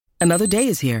Another day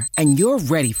is here, and you're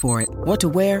ready for it. What to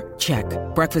wear? Check.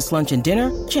 Breakfast, lunch, and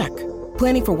dinner? Check.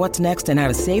 Planning for what's next and how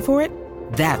to save for it?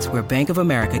 That's where Bank of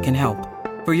America can help.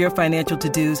 For your financial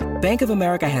to-dos, Bank of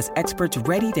America has experts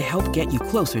ready to help get you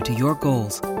closer to your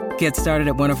goals. Get started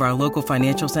at one of our local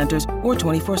financial centers or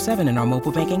 24/7 in our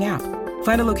mobile banking app.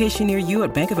 Find a location near you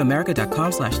at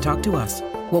bankofamerica.com/talktous.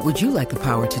 What would you like the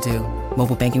power to do?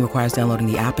 Mobile banking requires downloading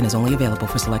the app and is only available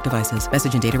for select devices.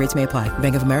 Message and data rates may apply.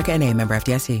 Bank of America N.A., member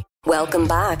FDIC. Welcome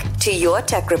back to Your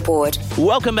Tech Report.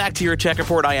 Welcome back to Your Tech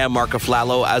Report. I am Mark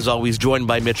Aflalo, as always, joined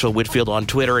by Mitchell Whitfield on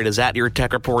Twitter. It is at Your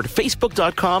Tech Report,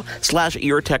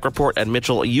 Facebook.com/Your Tech Report, and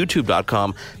Mitchell,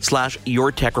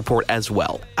 YouTube.com/Your Tech Report as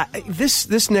well.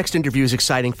 This next interview is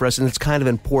exciting for us, and it's kind of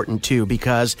important, too,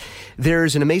 because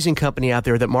there's an amazing company out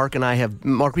there that Mark,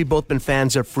 we've both been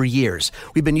fans of for years.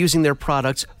 We've been using their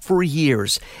products for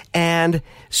years. And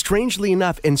strangely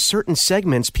enough, in certain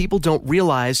segments, people don't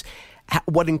realize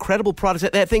what incredible products.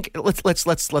 I think let's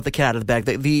let the cat out of the bag.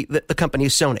 The company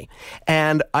is Sony,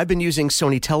 and I've been using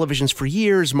Sony televisions for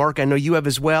years. Mark, I know you have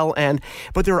as well.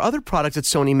 But there are other products that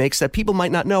Sony makes that people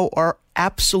might not know are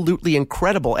absolutely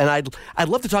incredible, and I'd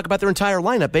love to talk about their entire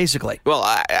lineup, basically. Well,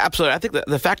 absolutely. I think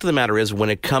the fact of the matter is, when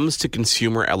it comes to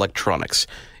consumer electronics,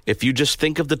 if you just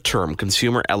think of the term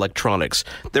consumer electronics,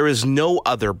 there is no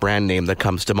other brand name that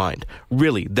comes to mind.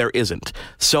 Really, there isn't.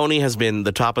 Sony has been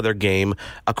the top of their game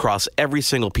across every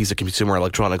single piece of consumer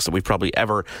electronics that we've probably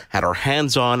ever had our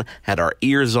hands on, had our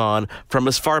ears on, from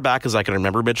as far back as I can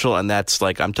remember, Mitchell, and that's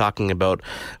like, I'm talking about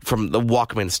from the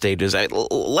Walkman stages.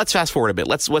 Let's fast forward a bit.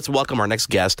 Let's welcome our next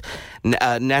guest,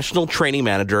 National Training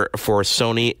Manager for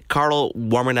Sony, Karl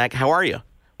Warmanek. How are you?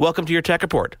 Welcome to Your Tech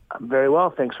Report. I'm very well.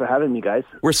 Thanks for having me, guys.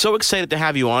 We're so excited to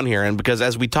have you on here, and because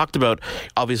as we talked about,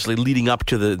 obviously leading up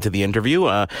to the interview,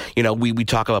 we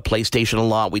talk about PlayStation a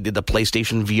lot. We did the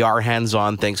PlayStation VR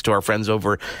hands-on thanks to our friends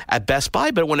over at Best Buy.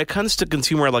 But when it comes to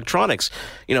consumer electronics,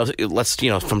 from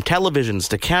televisions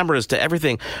to cameras to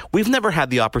everything, we've never had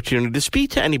the opportunity to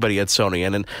speak to anybody at Sony,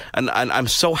 and I'm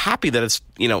so happy that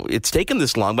it's taken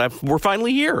this long, but we're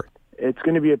finally here. It's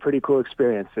going to be a pretty cool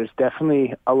experience. There's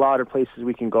definitely a lot of places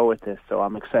we can go with this, so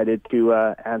I'm excited to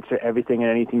answer everything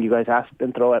and anything you guys ask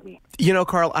and throw at me.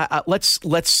 Karl, let's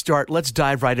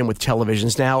dive right in with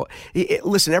televisions. Now,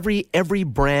 listen, every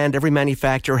brand, every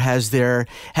manufacturer has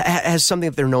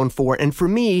something that they're known for, and for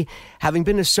me, having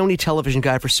been a Sony television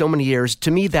guy for so many years,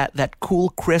 to me that cool,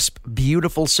 crisp,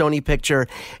 beautiful Sony picture,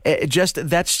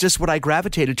 that's just what I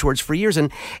gravitated towards for years.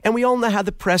 And we all know how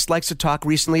the press likes to talk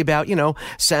recently about,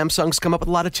 Samsung's come up with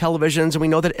a lot of televisions, and we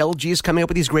know that LG is coming up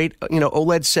with these great,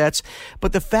 OLED sets.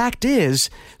 But the fact is,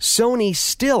 Sony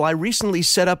still, I recently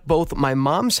set up both my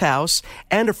mom's house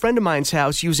and a friend of mine's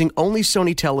house using only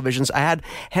Sony televisions. I had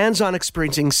hands-on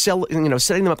experiencing, setting them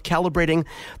up, calibrating.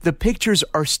 The pictures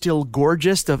are still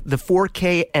gorgeous. The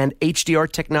 4K and HDR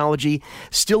technology,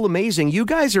 still amazing. You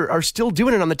guys are still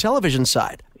doing it on the television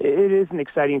side. It is an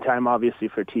exciting time, obviously,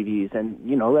 for TVs. And,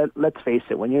 let's face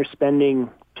it, when you're spending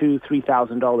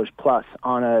 $2,000-$3,000 plus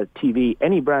on a TV,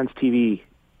 any brand's TV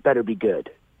better be good.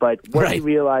 But what you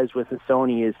realize with the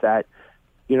Sony is that,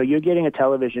 you're getting a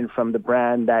television from the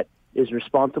brand that is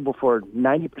responsible for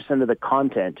 90% of the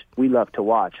content we love to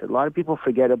watch. A lot of people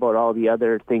forget about all the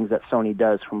other things that Sony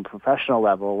does from a professional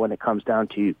level when it comes down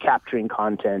to capturing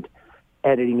content,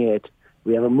 editing it.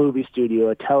 We have a movie studio,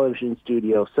 a television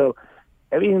studio. So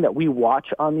everything that we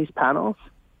watch on these panels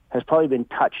has probably been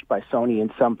touched by Sony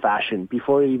in some fashion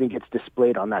before it even gets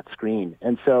displayed on that screen.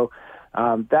 And so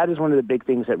that is one of the big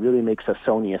things that really makes a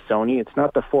Sony. It's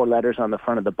not the 4 letters on the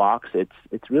front of the box.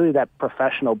 It's really that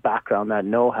professional background, that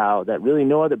know-how that really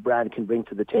no other brand can bring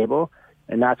to the table.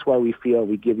 And that's why we feel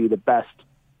we give you the best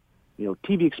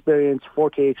TV experience,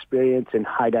 4K experience, and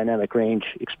high dynamic range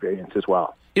experience as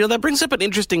well. That brings up an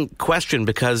interesting question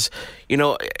because,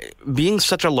 being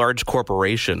such a large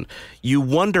corporation, you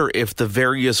wonder if the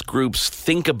various groups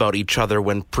think about each other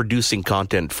when producing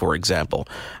content, for example.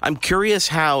 I'm curious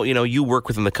how, you work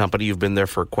within the company. You've been there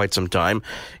for quite some time.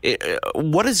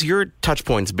 What has your touch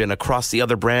points been across the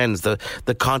other brands, the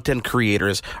content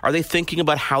creators? Are they thinking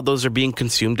about how those are being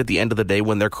consumed at the end of the day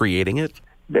when they're creating it?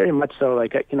 Very much so.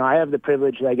 I have the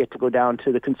privilege that I get to go down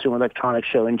to the Consumer Electronics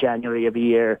Show in January of a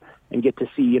year and get to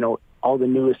see, all the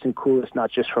newest and coolest,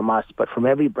 not just from us, but from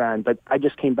every brand. But I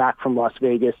just came back from Las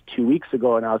Vegas 2 weeks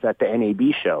ago, and I was at the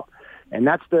NAB show. And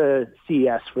that's the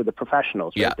CES for the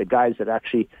professionals, right? The guys that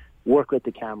actually work with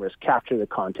the cameras, capture the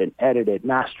content, edit it,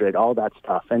 master it, all that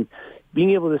stuff. And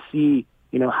being able to see,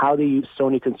 how they use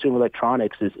Sony Consumer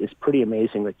Electronics is pretty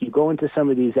amazing. You go into some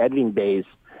of these editing bays,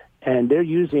 and they're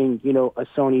using, a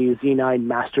Sony Z9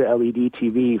 Master LED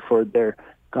TV for their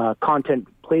content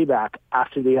playback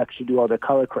after they actually do all their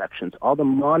color corrections. All the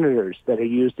monitors that are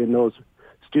used in those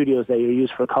studios that are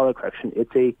used for color correction,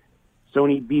 it's a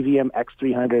Sony BVM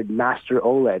X300 Master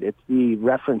OLED. It's the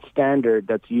reference standard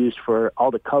that's used for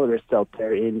all the colorists out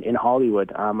there in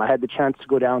Hollywood. I had the chance to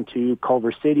go down to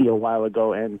Culver City a while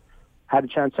ago and had a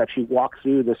chance to actually walk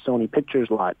through the Sony Pictures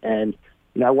lot. And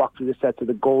I walked through the sets of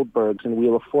the Goldbergs and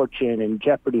Wheel of Fortune and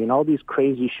Jeopardy and all these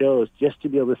crazy shows just to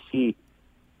be able to see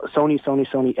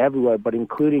Sony everywhere, but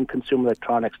including consumer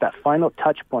electronics. That final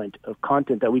touch point of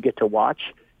content that we get to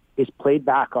watch is played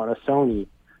back on a Sony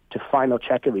to final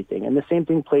check everything. And the same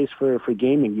thing plays for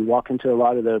gaming. You walk into a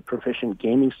lot of the proficient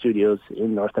gaming studios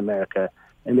in North America,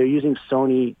 and they're using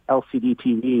Sony LCD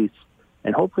TVs,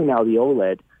 and hopefully now the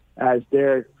OLED, as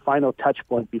their final touch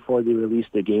point before they release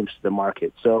their games to the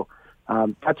market. So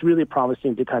that's really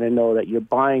promising to kind of know that you're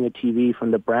buying a TV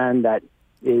from the brand that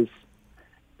is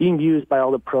being used by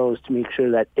all the pros to make sure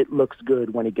that it looks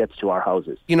good when it gets to our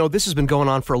houses. This has been going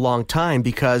on for a long time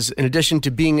because in addition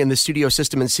to being in the studio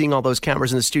system and seeing all those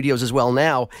cameras in the studios as well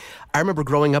now, I remember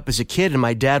growing up as a kid and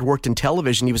my dad worked in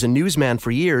television. He was a newsman for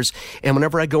years. And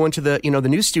whenever I go into the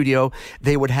news studio,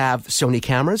 they would have Sony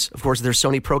cameras. Of course, there's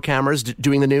Sony Pro cameras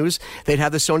doing the news. They'd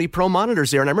have the Sony Pro monitors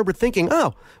there. And I remember thinking,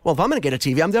 oh, well, if I'm going to get a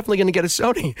TV, I'm definitely going to get a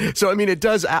Sony. So,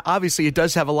 it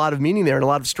does have a lot of meaning there and a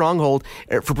lot of stronghold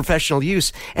for professional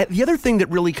use. And the other thing that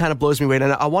really kind of blows me away, and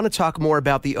I want to talk more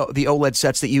about the OLED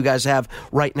sets that you guys have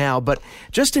right now, but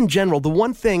just in general, the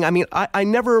one thing,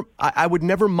 I would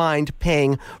never mind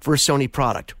paying for a Sony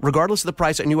product. Regardless of the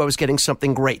price, I knew I was getting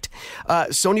something great.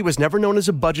 Sony was never known as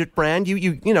a budget brand. You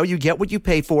get what you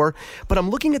pay for, but I'm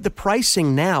looking at the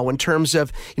pricing now in terms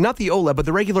of, not the OLED, but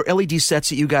the regular LED sets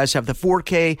that you guys have, the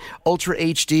 4K, Ultra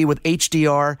HD with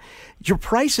HDR. Your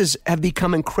prices have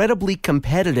become incredibly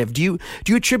competitive. Do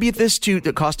you attribute this to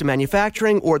the cost of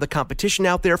manufacturing or the competition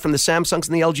out there from the Samsungs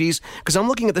and the LGs? Because I'm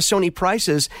looking at the Sony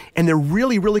prices, and they're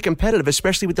really, really competitive,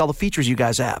 especially with all the features you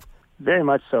guys have. Very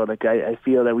much so. I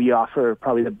feel that we offer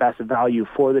probably the best value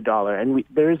for the dollar, and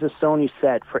there is a Sony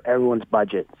set for everyone's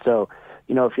budget. So,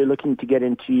 if you're looking to get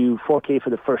into 4K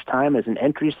for the first time as an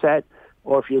entry set,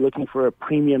 or if you're looking for a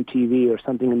premium TV or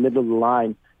something in the middle of the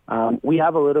line, we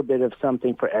have a little bit of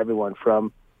something for everyone,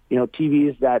 from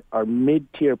TVs that are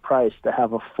mid-tier priced that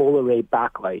have a full array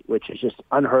backlight, which is just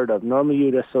unheard of. Normally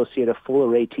you'd associate a full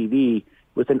array TV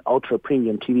with an ultra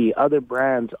premium TV. Other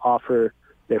brands offer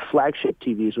their flagship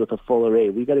TVs with a full array.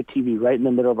 We got a TV right in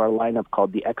the middle of our lineup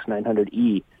called the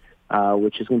X900E,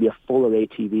 which is going to be a full array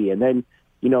TV. And then,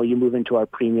 you move into our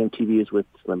premium TVs with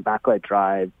slim backlight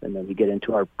drives, and then we get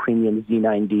into our premium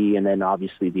Z9D, and then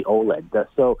obviously the OLED.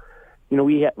 So,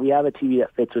 we have a TV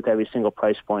that fits with every single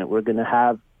price point. We're going to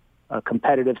have a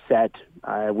competitive set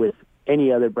with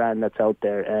any other brand that's out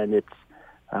there, and it's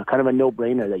kind of a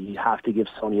no-brainer that you have to give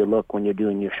Sony a look when you're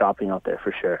doing your shopping out there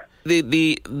for sure.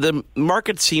 The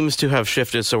market seems to have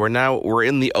shifted, so we're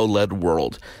in the OLED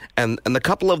world, and a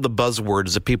couple of the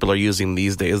buzzwords that people are using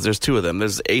these days, there's two of them.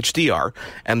 There's HDR,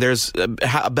 and there's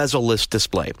a bezel-less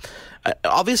display.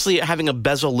 Obviously, having a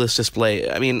bezel-less display,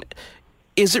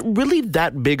 is it really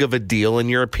that big of a deal, in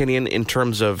your opinion, in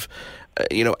terms of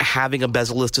having a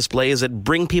bezel-less display? Does it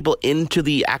bring people into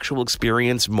the actual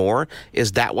experience more?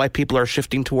 Is that why people are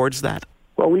shifting towards that?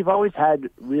 Well, we've always had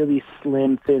really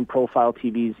slim, thin profile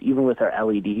TVs, even with our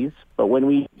LEDs. But when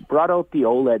we brought out the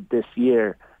OLED this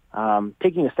year,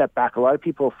 taking a step back, a lot of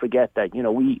people forget that,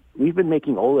 we've been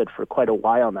making OLED for quite a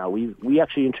while now. We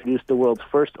actually introduced the world's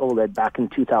first OLED back in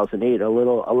 2008, a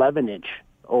little 11-inch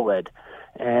OLED.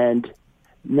 And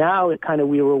now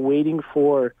we were waiting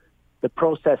for the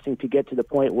processing to get to the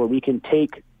point where we can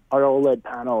take our OLED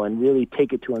panel and really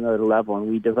take it to another level. And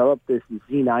we developed this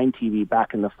Z9 TV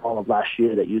back in the fall of last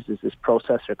year that uses this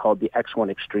processor called the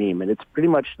X1 Extreme. And it's pretty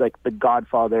much like the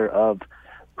godfather of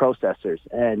processors.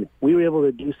 And we were able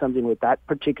to do something with that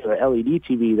particular LED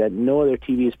TV that no other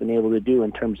TV has been able to do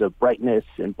in terms of brightness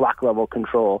and black level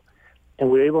control.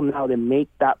 And we're able now to make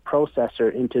that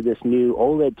processor into this new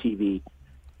OLED TV.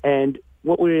 And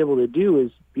what we're able to do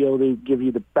is be able to give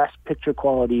you the best picture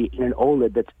quality in an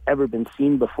OLED that's ever been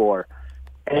seen before,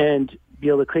 and be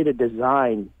able to create a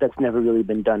design that's never really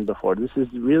been done before. This is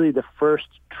really the first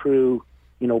true,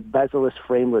 bezel-less,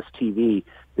 frameless TV.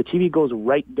 The TV goes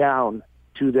right down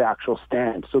to the actual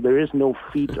stand, so there is no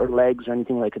feet or legs or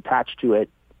anything like attached to it.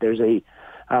 There's a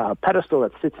pedestal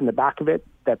that sits in the back of it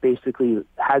that basically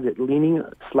has it leaning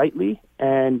slightly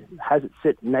and has it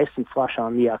sit nice and flush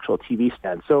on the actual TV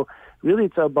stand. So really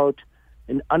it's about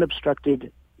an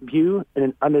unobstructed view and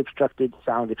an unobstructed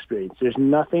sound experience. There's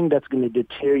nothing that's going to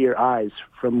deter your eyes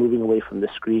from moving away from the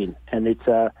screen. And it's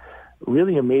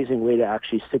really amazing way to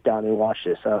actually sit down and watch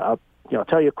this. I'll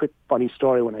tell you a quick funny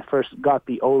story. When I first got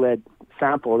the OLED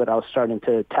sample that I was starting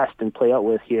to test and play out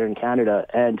with here in Canada,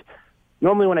 and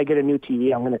normally when I get a new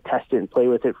TV, I'm going to test it and play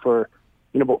with it for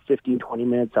about 15, 20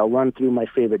 minutes. I'll run through my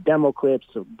favorite demo clips,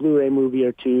 a Blu-ray movie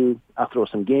or two. I'll throw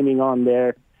some gaming on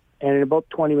there. And in about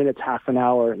 20 minutes, half an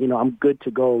hour, I'm good to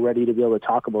go, ready to be able to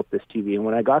talk about this TV. And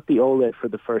when I got the OLED for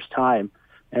the first time,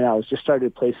 and I was just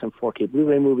started to play some 4K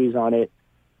Blu-ray movies on it,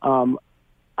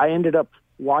 I ended up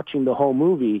watching the whole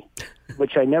movie,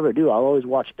 which I never do. I'll always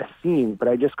watch a scene, but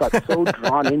I just got so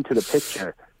drawn into the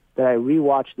picture that I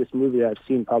rewatched this movie that I've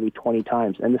seen probably 20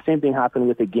 times. And the same thing happened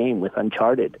with a game, with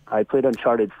Uncharted. I played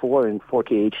Uncharted 4 in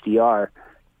 4K HDR,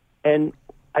 and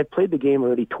I played the game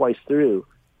already twice through.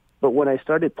 But when I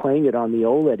started playing it on the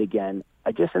OLED again,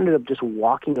 I just ended up just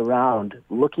walking around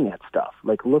looking at stuff,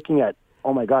 like looking at,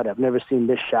 oh my God, I've never seen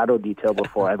this shadow detail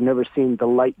before. I've never seen the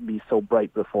light be so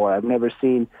bright before. I've never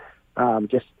seen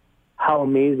just how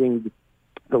amazing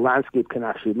the landscape can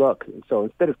actually look. And so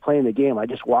instead of playing the game, I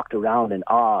just walked around in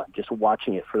awe, just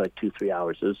watching it for like 2-3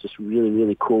 hours. It was just a really,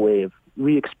 really cool way of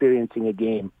re-experiencing a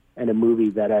game and a movie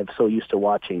that I'm so used to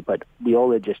watching. But the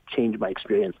OLED just changed my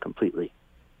experience completely.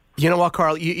 You know what,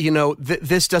 Carl?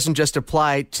 This doesn't just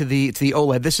apply to the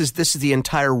OLED. This is the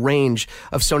entire range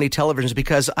of Sony televisions,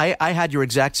 because I had your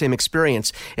exact same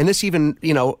experience. And this even,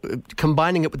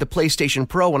 combining it with the PlayStation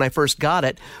Pro when I first got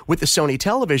it with the Sony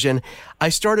television, I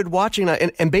started watching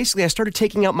and basically I started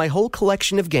taking out my whole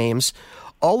collection of games,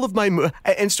 all of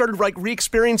and started like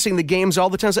re-experiencing the games all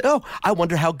the time. Like, oh, I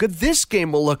wonder how good this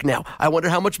game will look now. I wonder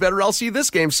how much better I'll see this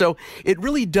game. So it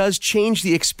really does change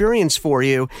the experience for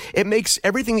you. It makes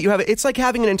everything that you have, it's like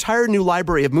having an entire new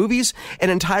library of movies,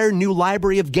 an entire new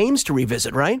library of games to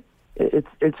revisit, right?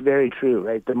 It's very true,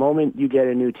 right? The moment you get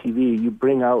a new TV, you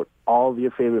bring out all of your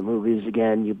favorite movies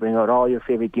again. You bring out all your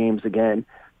favorite games again.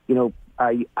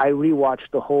 I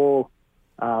rewatched the whole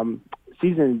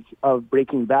seasons of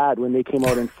Breaking Bad when they came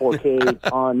out in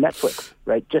 4K on Netflix,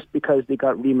 right? Just because they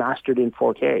got remastered in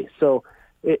 4K. So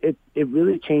it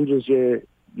really changes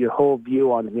your whole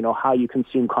view on, how you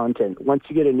consume content. Once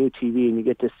you get a new TV and you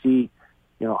get to see,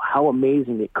 how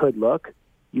amazing it could look,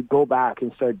 you go back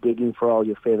and start digging for all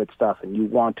your favorite stuff, and you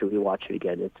want to rewatch it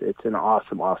again. It's an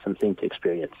awesome, awesome thing to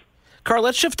experience. Carl,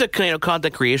 let's shift to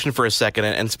content creation for a second,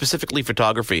 and specifically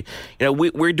photography.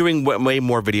 We're doing way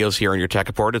more videos here on your Tech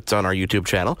Report. It's on our YouTube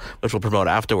channel, which we'll promote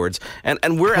afterwards.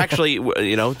 And we're actually,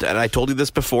 and I told you this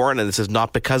before, and this is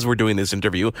not because we're doing this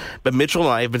interview, but Mitchell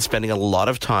and I have been spending a lot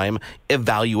of time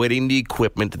evaluating the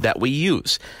equipment that we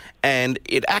use. And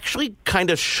it actually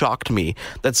kind of shocked me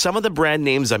that some of the brand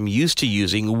names I'm used to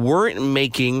using weren't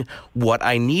making what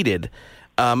I needed,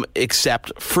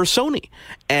 except for Sony.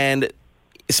 And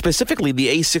specifically, the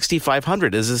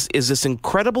A6500 is this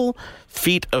incredible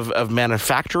feat of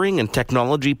manufacturing and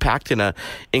technology packed in an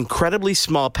incredibly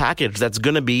small package that's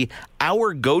going to be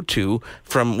our go-to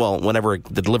from, whenever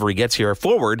the delivery gets here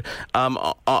forward,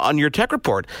 on your Tech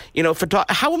Report.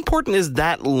 How important is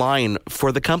that line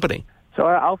for the company? So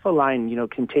our Alpha line,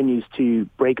 continues to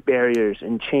break barriers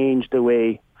and change the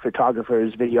way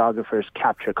photographers, videographers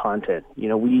capture content.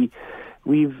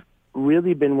 We've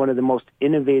really been one of the most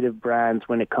innovative brands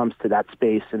when it comes to that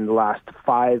space in the last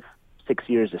 5-6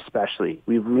 years especially.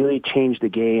 We've really changed the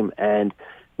game, and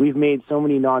we've made so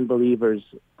many non-believers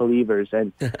believers.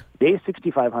 And the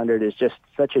A6500 is just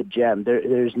such a gem.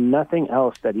 There's nothing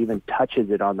else that even touches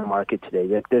it on the market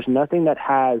today. There's nothing that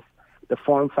has the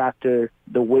form factor,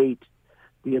 the weight,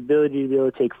 the ability to be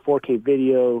able to take 4K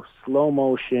video, slow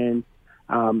motion,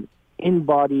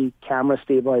 in-body camera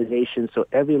stabilization, so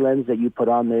every lens that you put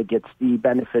on there gets the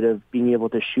benefit of being able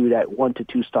to shoot at 1 to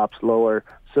 2 stops lower.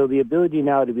 So the ability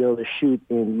now to be able to shoot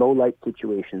in low-light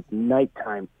situations,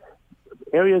 nighttime,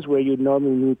 areas where you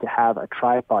normally need to have a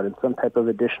tripod and some type of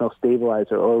additional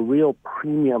stabilizer or a real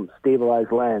premium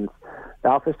stabilized lens, the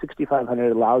Alpha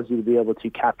 6500 allows you to be able to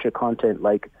capture content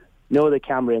like no other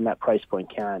camera in that price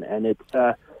point can. And it's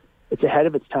ahead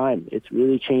of its time. It's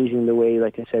really changing the way,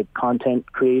 like I said,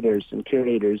 content creators and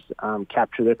curators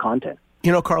capture their content.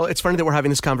 Carl, it's funny that we're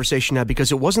having this conversation now,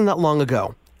 because it wasn't that long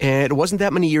ago, and it wasn't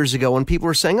that many years ago, when people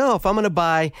were saying, oh, if I'm going to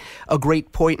buy a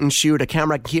great point and shoot, a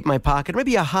camera I can keep in my pocket,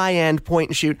 maybe a high-end point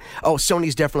and shoot,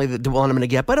 Sony's definitely the one I'm going to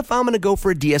get. But if I'm going to go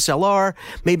for a DSLR,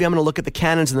 maybe I'm going to look at the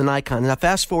Canons and the Nikon. Now,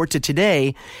 fast forward to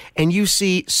today, and you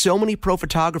see so many pro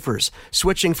photographers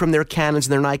switching from their Canons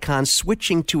and their Nikons,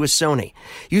 switching to a Sony.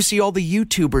 You see all the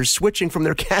YouTubers switching from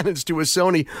their Canons to a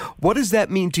Sony. What does that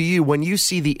mean to you when you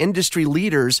see the industry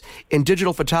leaders in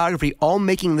digital photography all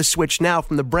making the switch now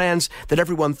from the brands that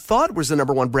everyone thought was the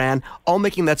number one brand, all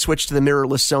making that switch to the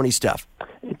mirrorless Sony stuff?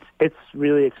 It's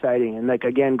really exciting. And like,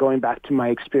 again, going back to my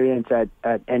experience at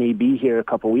NAB here a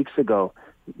couple weeks ago,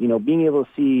 being able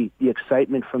to see the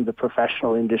excitement from the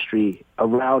professional industry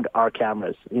around our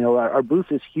cameras. Our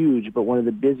booth is huge, but one of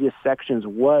the busiest sections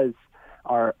was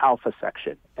our Alpha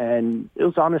section. And it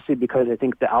was honestly because I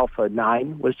think the Alpha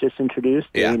 9 was just introduced,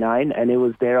 the A9, and it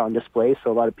was there on display,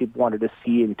 so a lot of people wanted to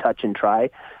see and touch and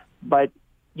try. But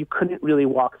you couldn't really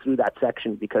walk through that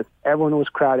section because everyone was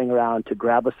crowding around to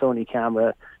grab a Sony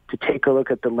camera, to take a look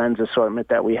at the lens assortment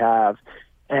that we have,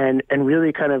 and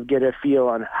really kind of get a feel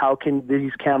on how can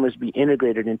these cameras be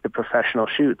integrated into professional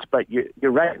shoots. But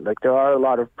you're right, like there are a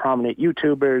lot of prominent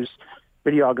YouTubers,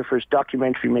 videographers,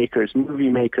 documentary makers, movie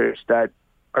makers that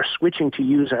are switching to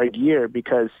use our gear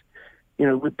because,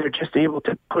 they're just able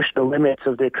to push the limits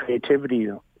of their creativity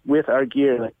with our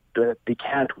gear like they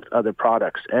can't with other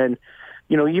products. And,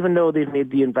 even though they've made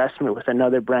the investment with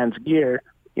another brand's gear,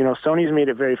 Sony's made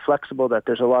it very flexible that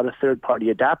there's a lot of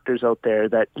third-party adapters out there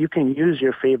that you can use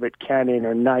your favorite Canon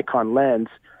or Nikon lens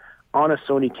on a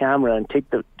Sony camera and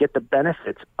get the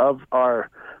benefits of our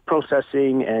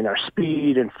processing and our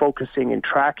speed and focusing and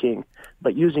tracking,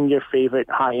 but using your favorite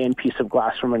high-end piece of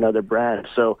glass from another brand.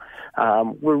 So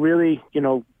we're really,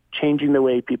 changing the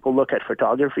way people look at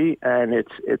photography, and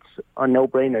it's a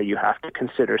no-brainer. You have to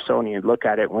consider Sony and look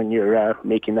at it when you're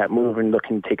making that move and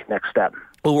looking to take the next step.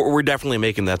 Well, we're definitely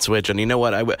making that switch. And you know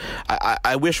what?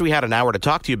 I wish we had an hour to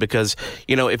talk to you because,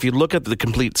 if you look at the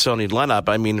complete Sony lineup,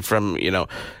 I mean, from,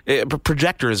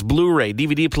 projectors, Blu-ray,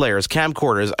 DVD players,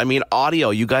 camcorders, I mean,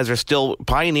 audio, you guys are still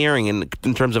pioneering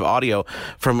in terms of audio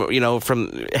from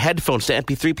headphones to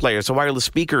MP3 players to wireless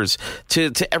speakers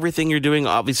to everything you're doing,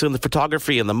 obviously, in the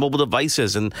photography and the mobile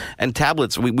devices and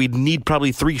tablets. We'd need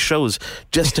probably 3 shows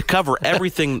just to cover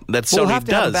everything that Sony does. We'll have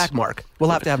to have him back, Mark.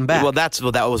 We'll have to have him back. Well, that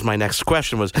was my next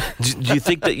question. Was do you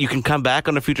think that you can come back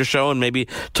on a future show and maybe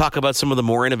talk about some of the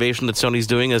more innovation that Sony's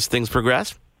doing as things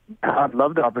progress? I'd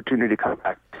love the opportunity to come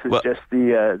back. This is just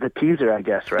the teaser, I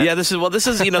guess, right? Yeah, this is what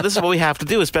we have to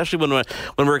do, especially when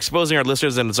we're exposing our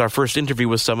listeners and it's our first interview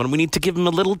with someone. We need to give them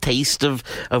a little taste of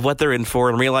what they're in for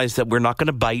and realize that we're not going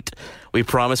to bite. We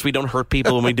promise we don't hurt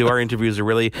people when we do our interviews.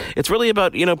 It's really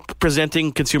about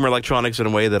presenting consumer electronics in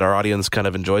a way that our audience kind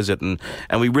of enjoys it, and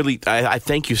we really I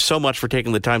thank you so much for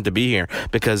taking the time to be here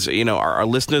because our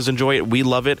listeners enjoy it, we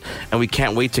love it, and we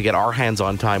can't wait to get our hands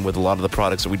on time with a lot of the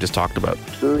products that we just talked about.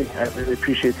 Absolutely. I really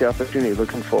appreciate the opportunity.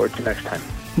 Looking forward to next time.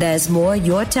 There's more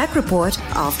Your Tech Report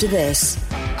after this.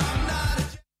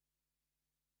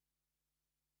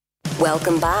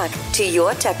 Welcome back to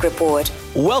Your Tech Report.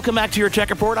 Welcome back to Your Tech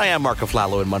Report. I am Mark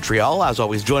Aflalo in Montreal. As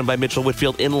always, joined by Mitchell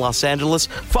Whitfield in Los Angeles.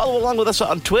 Follow along with us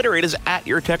on Twitter. It is at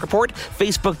Your Tech Report.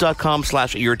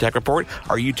 Facebook.com/Your Tech Report.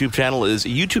 Our YouTube channel is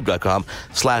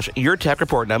YouTube.com/Your Tech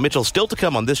Report. Now, Mitchell, still to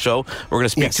come on this show, we're going to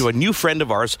speak to a new friend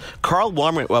of ours, Carl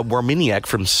Warminiak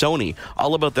from Sony,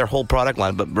 all about their whole product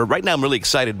line. But right now, I'm really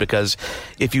excited because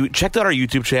if you checked out our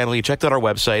YouTube channel, you checked out our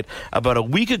website, about a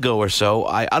week ago or so,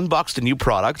 I unboxed a new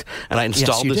product and I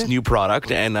installed this new product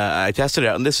and I tested it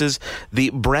out, and this is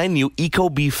the brand new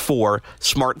ecobee 4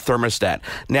 smart thermostat.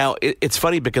 Now, it's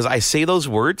funny because I say those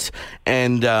words,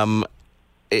 and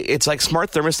it's like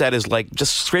smart thermostat is like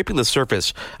just scraping the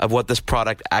surface of what this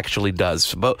product actually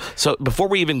does. So before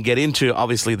we even get into,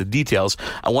 obviously, the details,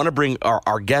 I want to bring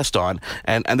our guest on,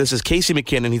 and this is Casey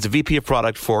McKinnon. He's a VP of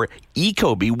Product for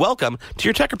ecobee. Welcome to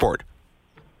Your Tech Report.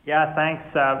 Yeah, thanks.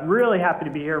 Really happy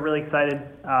to be here. Really excited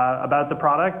about the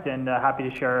product and happy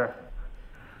to share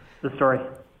the story.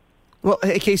 Well,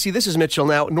 hey, Casey, this is Mitchell.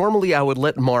 Now, normally I would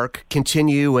let Mark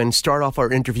continue and start off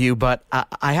our interview, but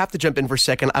I have to jump in for a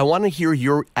second. I want to hear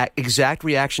your exact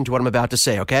reaction to what I'm about to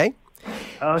say, okay?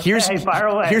 Okay, fire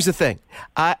away. Here's the thing.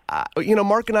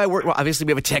 Mark and I, obviously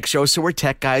we have a tech show, so we're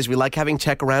tech guys. We like having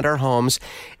tech around our homes.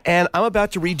 And I'm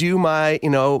about to redo my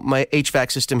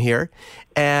HVAC system here.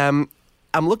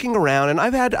 I'm looking around, and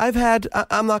I've had,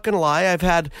 I'm not going to lie, I've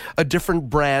had a different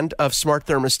brand of smart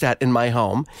thermostat in my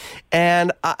home,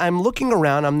 and I'm looking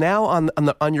around. I'm now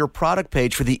on your product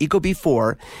page for the ecobee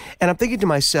 4, and I'm thinking to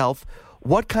myself,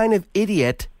 what kind of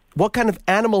idiot, what kind of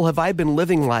animal have I been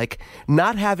living like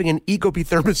not having an ecobee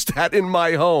thermostat in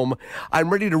my home? I'm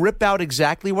ready to rip out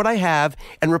exactly what I have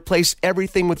and replace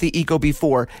everything with the ecobee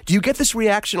 4. Do you get this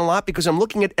reaction a lot? Because I'm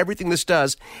looking at everything this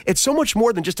does. It's so much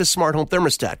more than just a smart home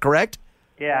thermostat, correct?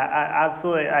 Yeah,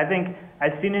 absolutely. I think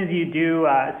as soon as you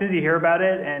hear about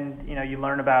it and you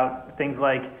learn about things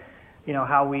like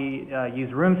how we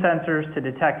use room sensors to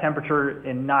detect temperature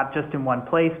in not just in one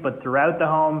place, but throughout the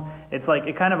home. It's like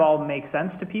it kind of all makes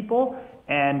sense to people.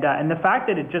 And the fact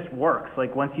that it just works,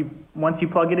 like once you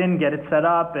plug it in, get it set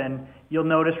up, and you'll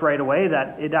notice right away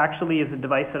that it actually is a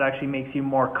device that actually makes you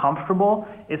more comfortable.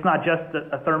 It's not just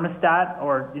a thermostat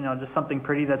or just something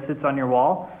pretty that sits on your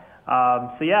wall.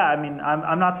 So yeah, I mean,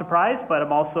 I'm not surprised, but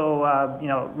I'm also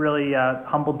really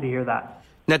humbled to hear that.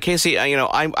 Now, Casey,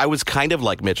 I was kind of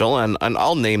like Mitchell, and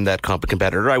I'll name that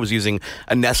competitor. I was using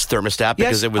a Nest thermostat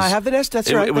because it was. I have the Nest.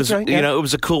 That's right. It was, that's right. Yeah. It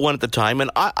was a cool one at the time,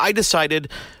 and I decided,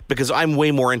 because I'm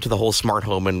way more into the whole smart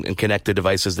home and connected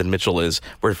devices than Mitchell is.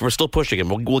 We're still pushing him.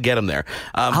 We'll get him there.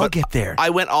 I'll get there. I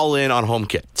went all in on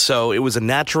HomeKit, so it was a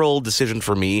natural decision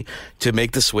for me to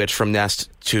make the switch from Nest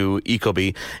to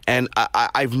Ecobee, and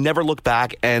I've never looked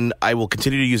back, and I will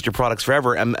continue to use your products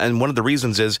forever. And one of the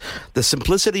reasons is the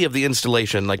simplicity of the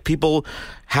installation. Like, people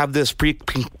have this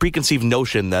preconceived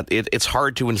notion that it's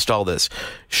hard to install this.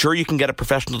 Sure, you can get a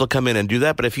professional to come in and do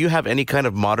that, but if you have any kind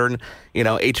of modern,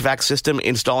 HVAC system,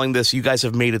 installing this, you guys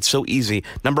have made it so easy.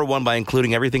 Number one, by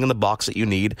including everything in the box that you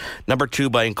need. Number two,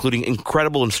 by including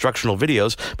incredible instructional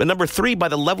videos. But number three, by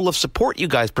the level of support you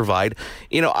guys provide.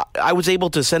 I was able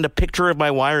to send a picture of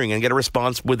my wiring and get a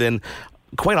response within,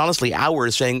 quite honestly,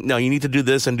 hours, saying, no, you need to do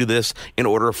this and do this in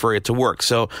order for it to work.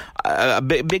 So a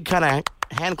big kind of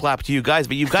hand clap to you guys,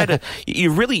 but you've got to,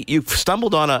 you've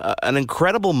stumbled on an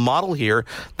incredible model here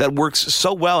that works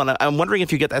so well. And I'm wondering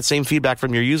if you get that same feedback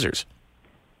from your users.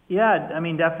 Yeah, I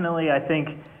mean, definitely. I think,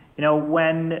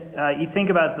 when you think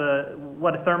about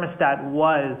what a thermostat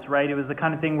was, right, it was the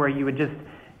kind of thing where you would just,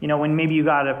 when maybe you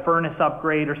got a furnace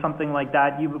upgrade or something like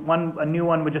that, a new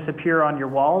one would just appear on your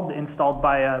wall, installed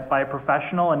by a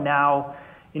professional. And now,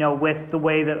 with the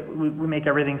way that we make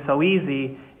everything so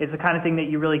easy, it's the kind of thing that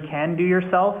you really can do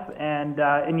yourself. And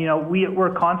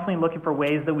we're constantly looking for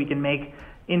ways that we can make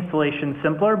installation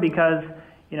simpler, because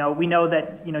we know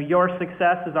that your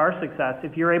success is our success.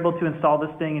 If you're able to install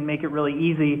this thing and make it really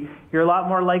easy, you're a lot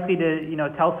more likely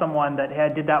to tell someone that, hey, I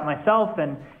did that myself.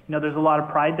 And there's a lot of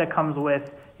pride that comes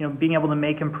with being able to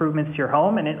make improvements to your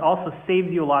home, and it also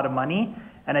saves you a lot of money.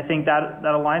 And I think that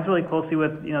aligns really closely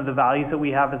with the values that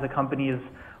we have as a company. Is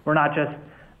we're not just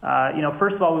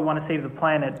first of all, we want to save the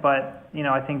planet, but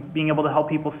I think being able to help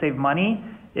people save money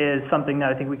is something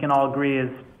that I think we can all agree is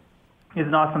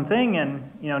an awesome thing.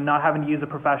 And not having to use a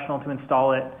professional to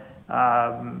install it,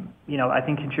 I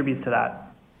think contributes to that.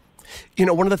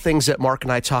 One of the things that Mark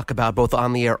and I talk about both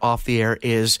on the air, off the air,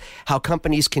 is how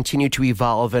companies continue to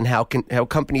evolve and how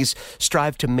companies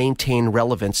strive to maintain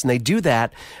relevance. And they do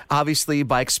that, obviously,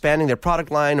 by expanding their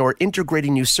product line or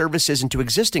integrating new services into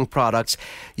existing products.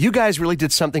 You guys really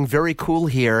did something very cool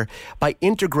here by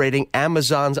integrating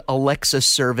Amazon's Alexa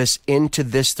service into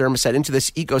this thermostat, into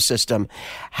this ecosystem.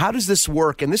 How does this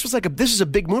work? And this is a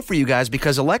big move for you guys,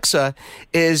 because Alexa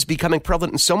is becoming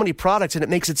prevalent in so many products, and it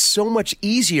makes it so much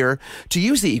easier to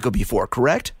use the Ecobee 4,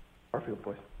 correct?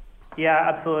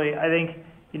 Yeah, absolutely. I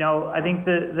think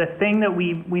the thing that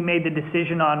we made the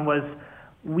decision on was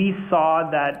we saw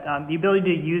that the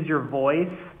ability to use your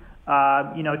voice,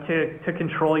 to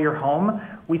control your home,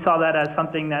 we saw that as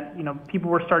something that people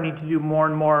were starting to do more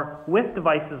and more with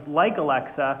devices like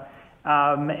Alexa,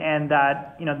 and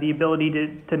that the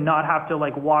ability to not have to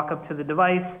walk up to the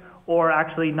device, or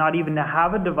actually not even to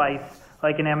have a device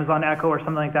like an Amazon Echo or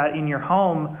something like that in your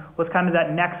home, was kind of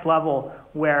that next level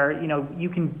where you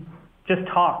can just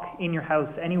talk in your house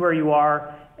anywhere you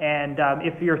are, and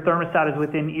if your thermostat is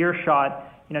within earshot,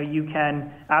 you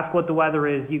can ask what the weather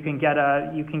is. You can get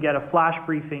a flash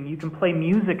briefing. You can play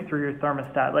music through your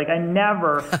thermostat.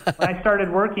 When I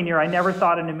started working here, I never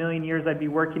thought in a million years I'd be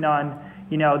working on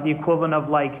the equivalent of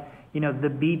the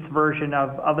Beats version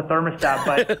of a thermostat.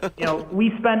 But, we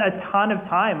spent a ton of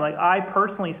time, I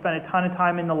personally spent a ton of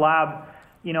time in the lab,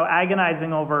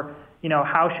 agonizing over,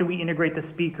 how should we integrate the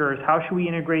speakers? How should we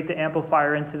integrate the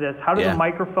amplifier into this? How do the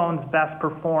microphones best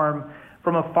perform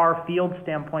from a far field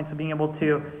standpoint, so being able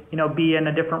to, be in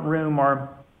a different room, or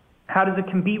how does it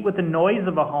compete with the noise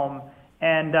of a home?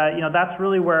 And, that's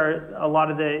really where a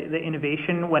lot of the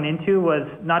innovation went into, was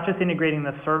not just integrating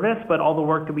the service, but all the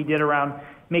work that we did around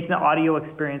making the audio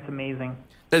experience amazing.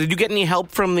 Now, did you get any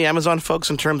help from the Amazon folks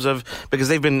in terms of, because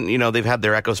they've been, they've had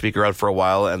their Echo speaker out for a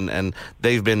while, and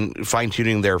they've been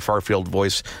fine-tuning their far-field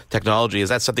voice technology. Is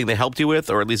that something they helped you with,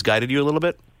 or at least guided you a little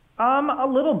bit? A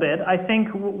little bit. I think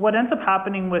what ends up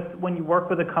happening when you work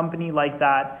with a company like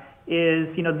that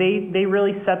is, they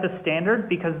really set the standard,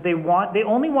 because they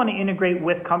only want to integrate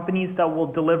with companies that will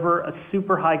deliver a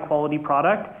super high quality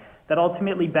product that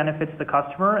ultimately benefits the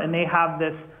customer. And they have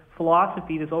this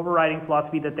philosophy, this overriding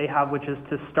philosophy that they have, which is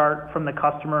to start from the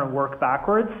customer and work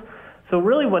backwards. So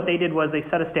really what they did was they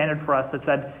set a standard for us that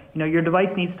said, your device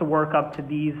needs to work up to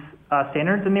these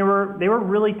standards, and they were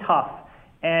really tough.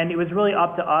 And it was really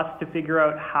up to us to figure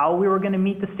out how we were going to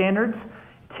meet the standards.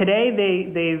 Today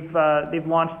they've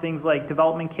launched things like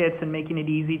development kits and making it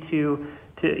easier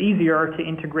to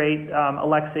integrate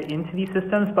Alexa into these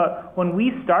systems. But when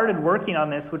we started working on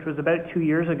this, which was about 2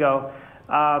 years ago,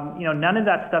 none of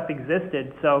that stuff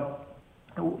existed. So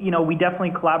we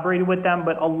definitely collaborated with them,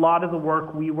 but a lot of the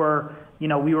work we were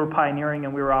pioneering,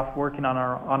 and we were off working on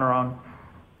our own.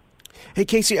 Hey,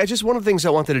 Casey, one of the things I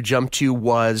wanted to jump to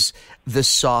was the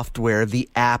software, the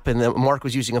app, and Mark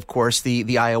was using, of course, the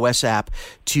iOS app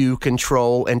to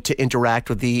control and to interact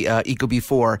with the Ecobee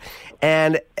 4.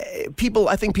 And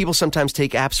I think people sometimes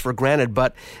take apps for granted,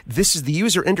 but this is the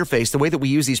user interface, the way that we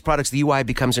use these products, the UI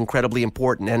becomes incredibly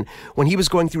important. And when he was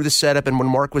going through the setup and when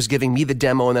Mark was giving me the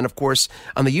demo, and then, of course,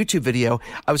 on the YouTube video,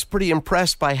 I was pretty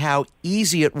impressed by how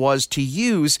easy it was to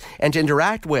use and to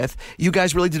interact with. You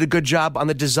guys really did a good job on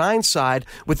the design side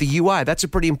with the UI. That's a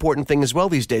pretty important thing as well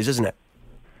these days, isn't it?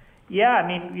 Yeah, I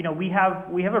mean, we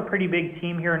have a pretty big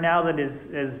team here now that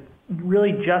is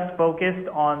really just focused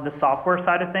on the software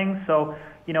side of things. So,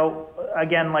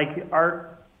 again, like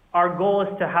our goal is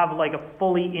to have like a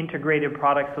fully integrated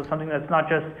product, so something that's not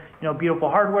just beautiful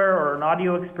hardware or an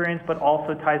audio experience, but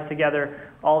also ties together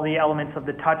all the elements of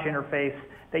the touch interface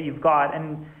that you've got.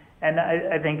 And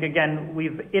I think, again,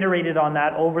 we've iterated on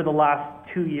that over the last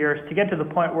 2 years to get to the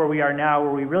point where we are now,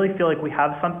 where we really feel like we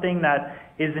have something that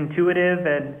is intuitive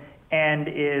and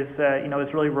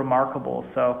is really remarkable.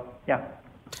 So, yeah.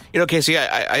 Casey,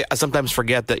 I sometimes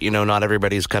forget that, not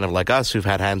everybody's kind of like us who've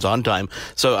had hands-on time.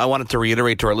 So I wanted to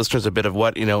reiterate to our listeners a bit of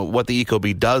what the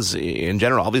Ecobee does in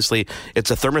general. Obviously, it's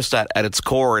a thermostat at its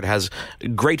core. It has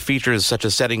great features such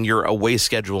as setting your away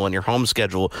schedule and your home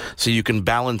schedule so you can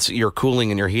balance your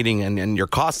cooling and your heating and your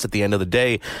costs at the end of the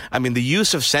day. I mean, the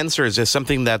use of sensors is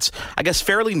something that's, I guess,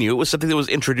 fairly new. It was something that was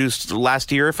introduced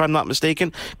last year, if I'm not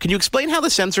mistaken. Can you explain how the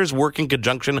sensors work in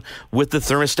conjunction with the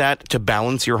thermostat to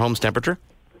balance your home's temperature?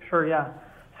 Sure, yeah.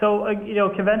 So,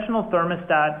 conventional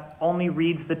thermostat only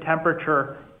reads the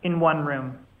temperature in one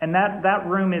room, and that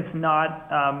room is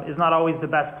not always the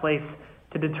best place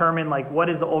to determine like what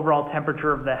is the overall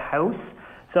temperature of the house.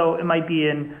 So it might be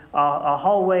in a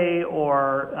hallway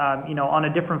or on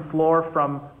a different floor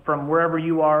from wherever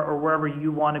you are or wherever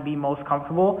you want to be most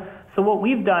comfortable. So what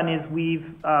we've done is we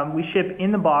ship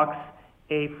in the box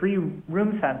a free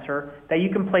room sensor that you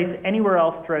can place anywhere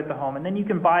else throughout the home, and then you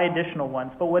can buy additional ones.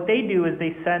 But what they do is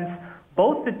they sense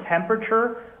both the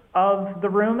temperature of the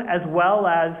room as well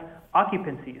as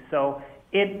occupancy. So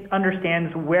it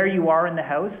understands where you are in the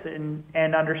house and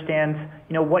understands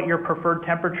what your preferred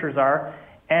temperatures are,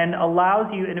 and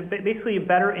allows you, and it basically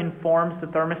better informs the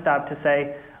thermostat to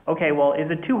say, okay, well, is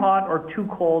it too hot or too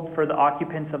cold for the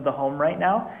occupants of the home right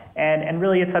now? And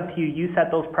really it's up to you. You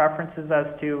set those preferences as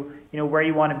to, where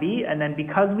you want to be. And then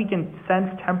because we can sense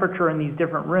temperature in these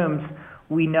different rooms,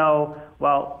 we know,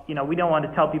 well, we don't want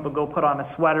to tell people go put on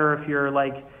a sweater if you're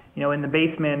like, in the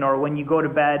basement, or when you go to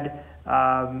bed,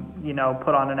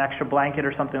 put on an extra blanket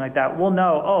or something like that. We'll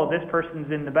know, oh, this person's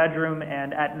in the bedroom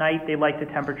and at night they like the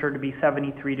temperature to be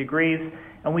 73 degrees.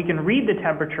 And we can read the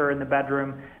temperature in the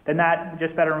bedroom. Then that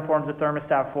just better informs the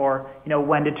thermostat for,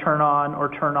 when to turn on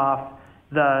or turn off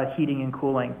the heating and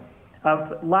cooling.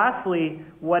 Lastly,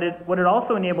 what it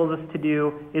also enables us to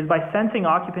do is by sensing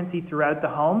occupancy throughout the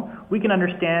home, we can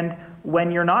understand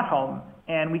when you're not home,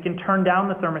 and we can turn down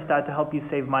the thermostat to help you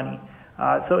save money.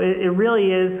 So it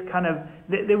really is kind of,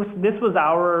 this was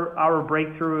our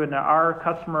breakthrough and our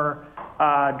customer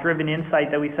driven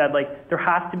insight that we said, like, there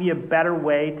has to be a better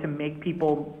way to make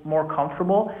people more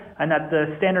comfortable, and that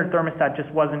the standard thermostat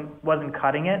just wasn't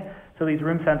cutting it. So these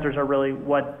room sensors are really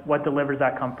what delivers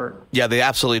that comfort. Yeah, they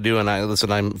absolutely do. And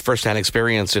I'm firsthand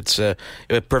experience. It's a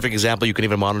perfect example. You can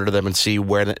even monitor them and see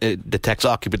where it detects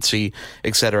occupancy,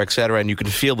 et cetera, and you can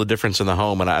feel the difference in the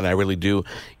home. And I really do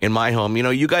in my home.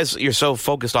 You guys, you're so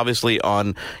focused, obviously,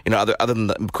 on other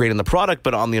than creating the product,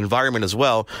 but on the environment as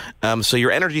well. So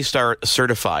you're ENERGY STAR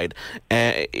certified.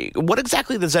 What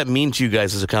exactly does that mean to you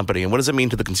guys as a company, and what does it mean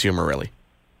to the consumer, really?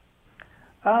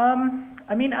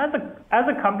 I mean, as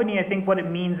a company, I think what it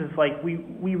means is like we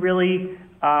really,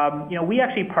 we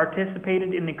actually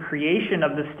participated in the creation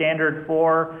of the standard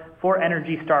for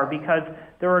ENERGY STAR, because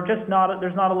there's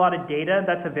not a lot of data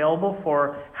that's available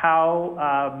for how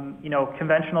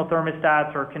conventional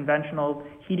thermostats or conventional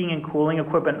heating and cooling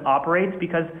equipment operates,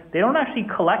 because they don't actually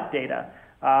collect data.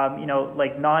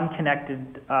 like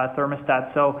non-connected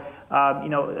thermostats. So,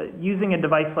 using a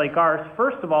device like ours,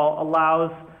 first of all,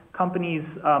 allows companies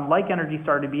like Energy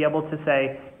Star to be able to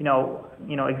say,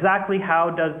 exactly how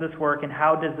does this work and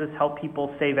how does this help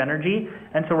people save energy?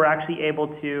 And so we're actually able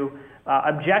to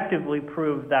objectively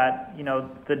prove that,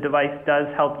 the device does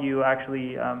help you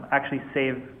actually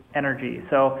save energy.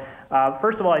 So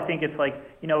first of all, I think it's like,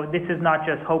 this is not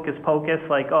just hocus pocus,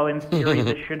 like, oh, in theory,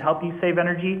 this should help you save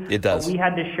energy. It does. But we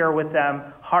had to share with them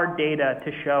hard data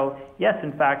to show, yes,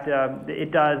 in fact,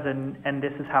 it does, and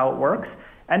this is how it works.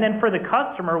 And then for the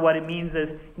customer, what it means is,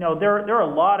 there are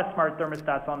a lot of smart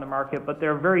thermostats on the market, but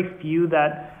there are very few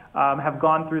that have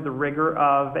gone through the rigor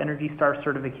of Energy Star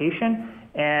certification.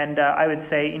 And I would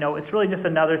say, it's really just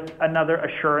another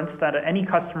assurance that any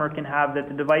customer can have that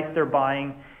the device they're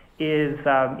buying is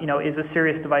a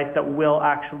serious device that will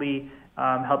actually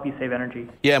help you save energy.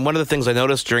 Yeah, and one of the things I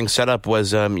noticed during setup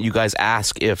was you guys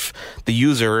ask if the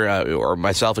user, or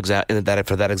myself for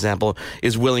that example,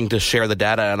 is willing to share the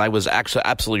data, and I was actually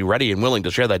absolutely ready and willing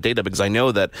to share that data because I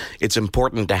know that it's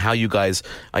important to how you guys,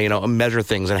 measure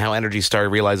things and how Energy Star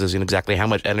realizes exactly how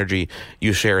much energy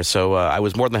you share. So I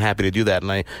was more than happy to do that,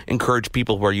 and I encourage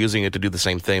people who are using it to do the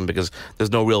same thing because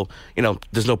there's no real,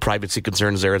 there's no privacy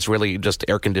concerns there. It's really just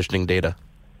air conditioning data.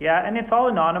 Yeah, and it's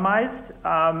all anonymized,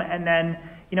 and then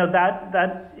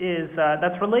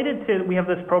that's related to, we have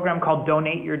this program called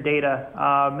Donate Your Data,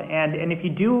 and if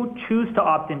you do choose to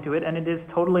opt into it, and it is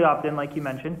totally opt-in like you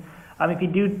mentioned, if you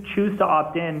do choose to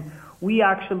opt in, we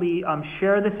actually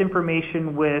share this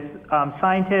information with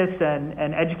scientists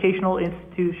and educational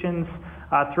institutions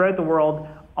throughout the world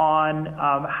on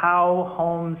how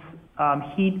homes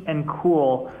heat and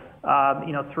cool,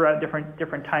 throughout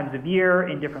different times of year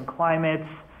in different climates.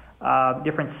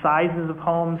 Different sizes of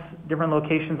homes, different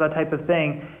locations, that type of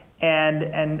thing,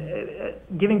 and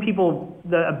giving people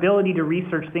the ability to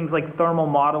research things like thermal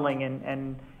modeling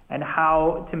and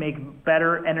how to make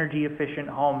better energy efficient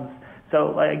homes.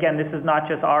 So again, this is not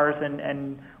just ours,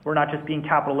 and we're not just being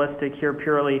capitalistic here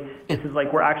purely. This is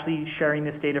like we're actually sharing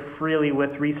this data freely with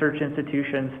research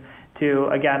institutions to,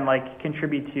 again,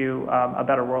 contribute to a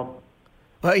better world.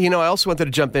 Well, I also wanted to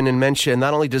jump in and mention,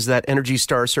 not only does that Energy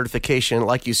Star certification,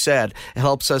 like you said, it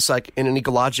helps us in an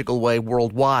ecological way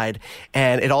worldwide,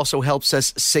 and it also helps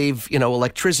us save,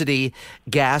 electricity,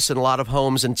 gas in a lot of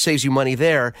homes, and saves you money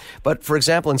there. But for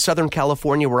example, in Southern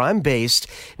California, where I'm based,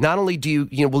 not only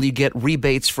will you get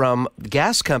rebates from the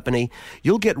gas company,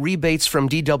 you'll get rebates from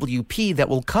DWP that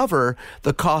will cover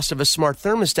the cost of a smart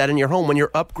thermostat in your home when you're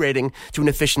upgrading to an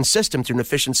efficient system, to an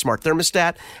efficient smart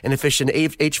thermostat, an efficient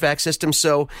HVAC system.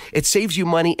 So it saves you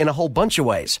money in a whole bunch of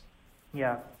ways.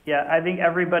 Yeah. I think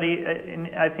everybody,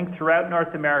 I think throughout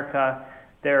North America,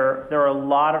 there are a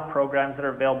lot of programs that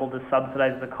are available to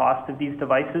subsidize the cost of these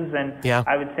devices. And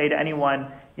I would say to anyone,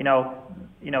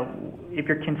 if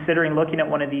you're considering looking at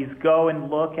one of these, go and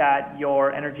look at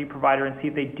your energy provider and see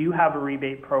if they do have a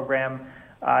rebate program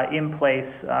in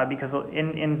place, because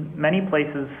in many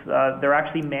places they're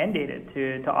actually mandated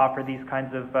to offer these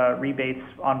kinds of rebates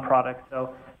on products.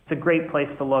 So it's a great place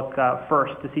to look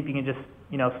first to see if you can just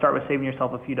start with saving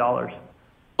yourself a few dollars.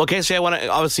 Well, Casey, I want to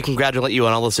obviously congratulate you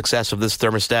on all the success of this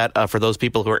thermostat. For those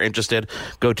people who are interested,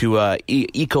 go to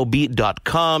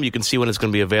ecobee.com. You can see when it's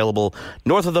going to be available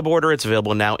north of the border. It's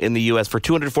available now in the U.S. for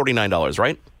 $249,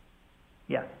 right?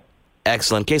 Yes.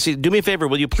 Excellent. Casey, do me a favor.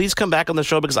 Will you please come back on the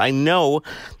show? Because I know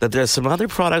that there's some other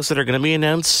products that are going to be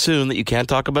announced soon that you can't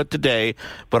talk about today,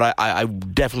 but I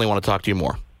definitely want to talk to you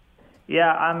more.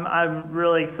 Yeah, I'm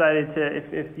really excited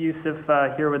to if Yusuf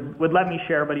here would let me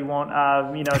share, but he won't.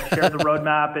 Share the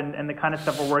roadmap and the kind of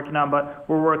stuff we're working on. But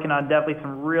we're working on definitely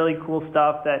some really cool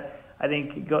stuff that I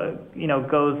think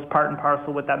goes part and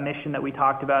parcel with that mission that we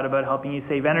talked about helping you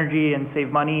save energy and save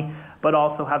money, but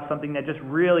also have something that just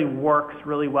really works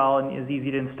really well and is easy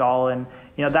to install. And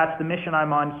that's the mission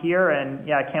I'm on here, and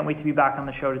I can't wait to be back on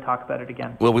the show to talk about it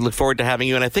again. Well, we look forward to having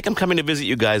you, and I think I'm coming to visit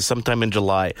you guys sometime in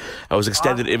July. I was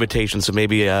extended an invitation, so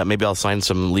maybe I'll sign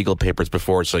some legal papers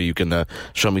before so you can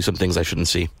show me some things I shouldn't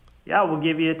see. Yeah, we'll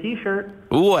give you a T-shirt.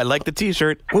 Ooh, I like the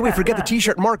T-shirt. Wait, forget the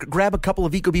T-shirt. Mark, grab a couple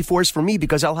of Ecobee 4s for me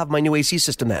because I'll have my new AC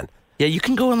system then. Yeah, you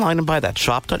can go online and buy that.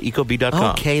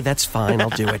 Shop.ecobee.com. Okay, that's fine. I'll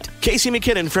do it. Casey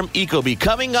McKinnon from Ecobee.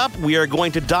 Coming up, we are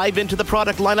going to dive into the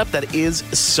product lineup that is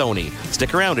Sony.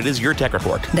 Stick around. It is Your Tech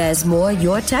Report. There's more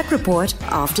Your Tech Report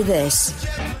after this.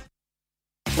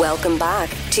 Welcome back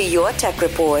to Your Tech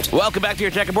Report. Welcome back to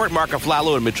Your Tech Report. Mark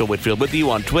Aflalo and Mitchell Whitfield with you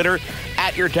on Twitter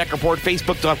at Your Tech Report,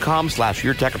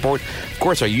 Facebook.com/Your Tech Report. Of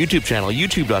course, our YouTube channel,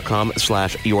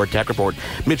 YouTube.com/Your Tech Report.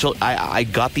 Mitchell, I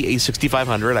got the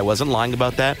A6500. I wasn't lying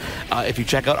about that. If you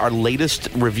check out our latest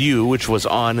review, which was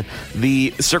on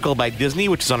the Circle by Disney,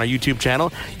 which is on our YouTube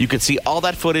channel, you can see all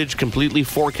that footage completely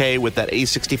 4K with that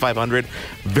A6500.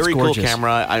 Very cool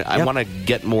camera. I want to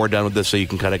get more done with this so you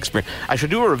can kind of experience. I should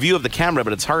do a review of the camera,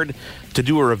 but it's hard to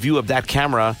do a review of that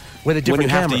camera with a different when you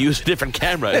camera. have to use a different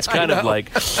camera. It's kind of like,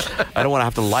 I don't want to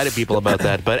have to lie to people about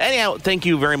that. But anyhow, thank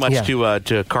you very much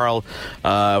to Carl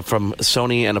from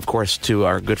Sony, and of course to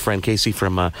our good friend Casey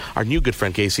from our new good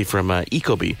friend Casey from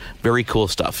Ecobee. Very cool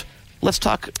stuff. Let's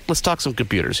talk some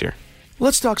computers here.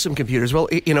 Let's talk some computers. Well,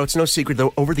 it's no secret,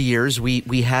 though, over the years,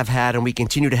 we have had and we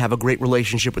continue to have a great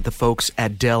relationship with the folks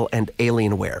at Dell and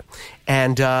Alienware.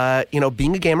 And,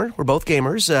 being a gamer, we're both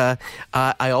gamers.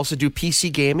 I also do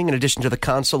PC gaming in addition to the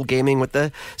console gaming with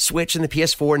the Switch and the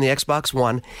PS4 and the Xbox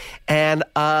One. And,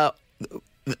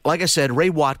 like I said,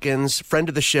 Ray Watkins, friend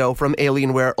of the show from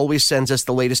Alienware, always sends us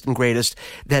the latest and greatest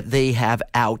that they have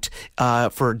out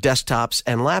for desktops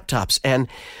and laptops. And,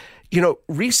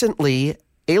 recently,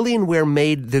 Alienware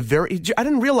made I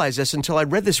didn't realize this until I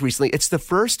read this recently. It's the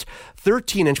first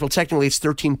 13-inch, well, technically it's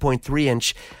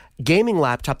 13.3-inch gaming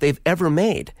laptop they've ever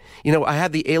made. I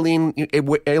had the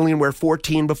Alienware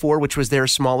 14 before, which was their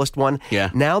smallest one.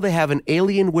 Yeah. Now they have an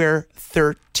Alienware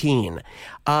 13.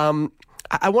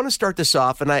 I want to start this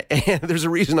off, and there's a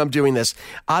reason I'm doing this.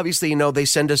 Obviously, they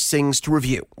send us things to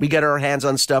review. We get our hands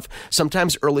on stuff,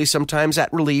 sometimes early, sometimes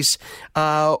at release.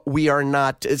 We are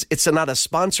not, it's not a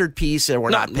sponsored piece, and we're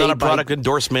not paid not a product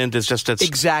endorsement. It's just,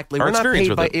 exactly. Our we're not experience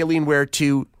paid with by it. Alienware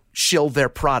to shill their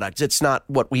products. It's not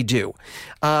what we do.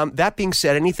 That being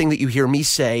said, anything that you hear me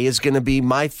say is going to be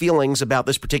my feelings about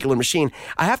this particular machine.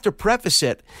 I have to preface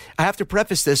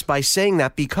this by saying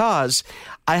that because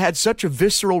I had such a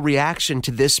visceral reaction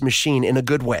to this machine in a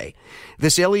good way.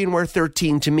 This Alienware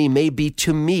 13 to me may be,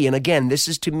 and again, this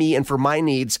is to me and for my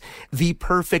needs, the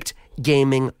perfect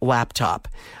gaming laptop.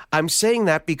 I'm saying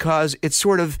that because it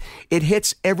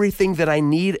hits everything that I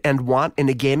need and want in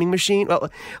a gaming machine. Well,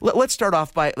 let's start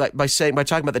off by talking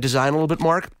about the design a little bit,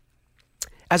 Mark.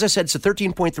 As I said, it's a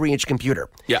 13.3-inch computer.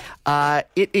 Yeah.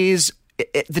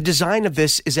 The design of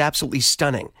this is absolutely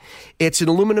stunning. It's an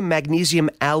aluminum magnesium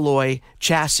alloy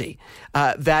chassis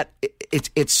that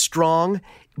it's strong,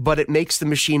 but it makes the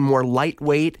machine more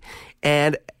lightweight.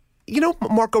 And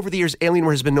Mark, over the years,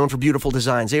 Alienware has been known for beautiful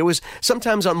designs. They always,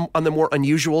 sometimes on the more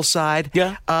unusual side.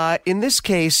 Yeah. In this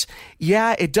case,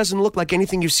 it doesn't look like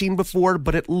anything you've seen before,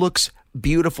 but it looks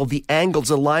beautiful. The angles,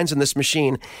 the lines in this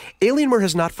machine. Alienware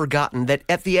has not forgotten that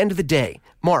at the end of the day,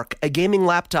 Mark, a gaming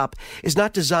laptop is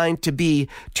not designed to be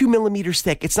 2 millimeters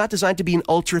thick. It's not designed to be an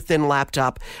ultra-thin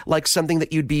laptop like something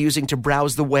that you'd be using to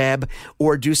browse the web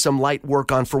or do some light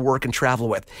work on for work and travel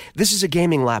with. This is a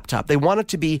gaming laptop. They want it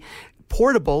to be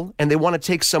portable, and they want to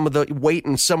take some of the weight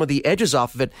and some of the edges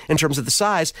off of it in terms of the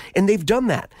size, and they've done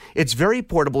that. It's very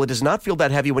portable. It does not feel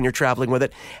that heavy when you're traveling with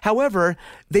it. However,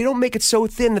 they don't make it so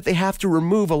thin that they have to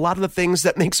remove a lot of the things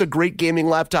that makes a great gaming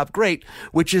laptop great,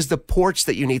 which is the ports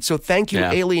that you need. So thank you,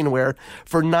 Alienware,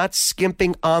 for not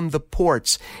skimping on the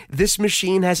ports. This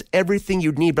machine has everything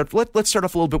you'd need, but let's start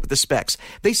off a little bit with the specs.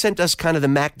 They sent us kind of the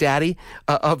Mac Daddy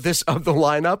of the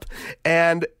lineup,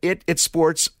 and it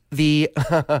sports the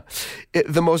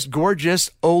most gorgeous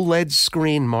OLED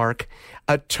screen, Mark.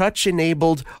 A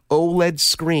touch-enabled OLED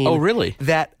screen. Oh, really?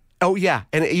 Oh, yeah.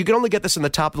 And you can only get this in the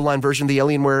top-of-the-line version of the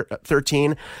Alienware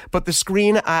 13. But the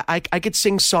screen, I could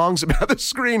sing songs about the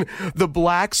screen. The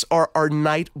blacks are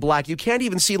night black. You can't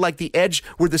even see, like, the edge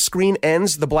where the screen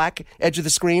ends, the black edge of the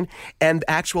screen, and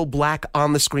actual black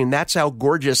on the screen. That's how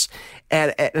gorgeous.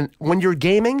 And when you're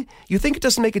gaming, you think it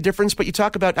doesn't make a difference, but you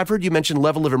talk about, I've heard you mention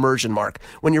level of immersion, Mark.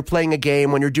 When you're playing a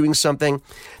game, when you're doing something,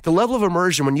 the level of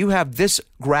immersion, when you have this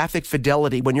graphic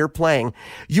fidelity, when you're playing,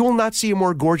 you will not see a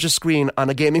more gorgeous screen on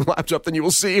a gaming laptop than you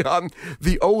will see on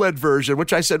the OLED version,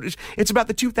 which I said, it's about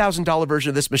the $2,000 version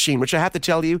of this machine, which I have to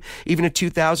tell you, even at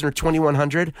 $2,000 or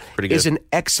 $2,100 is an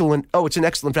excellent, it's an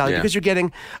excellent value because you're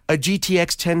getting a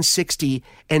GTX 1060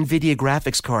 NVIDIA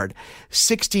graphics card,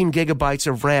 16 gigabytes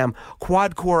of RAM,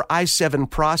 quad-core i7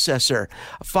 processor,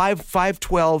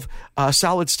 512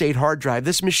 solid-state hard drive.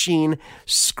 This machine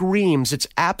screams. It's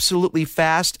absolutely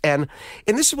fast, and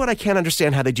this is what I can't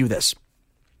understand how they do this.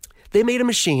 They made a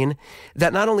machine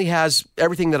that not only has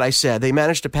everything that I said, they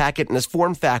managed to pack it in this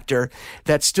form factor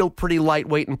that's still pretty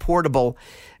lightweight and portable.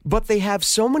 but they have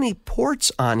so many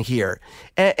ports on here.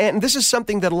 And this is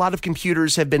something that a lot of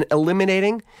computers have been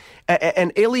eliminating.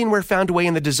 And Alienware found a way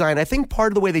in the design. I think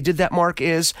part of the way they did that, Mark,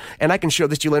 is, and I can show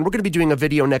this to you, Lynn, we're going to be doing a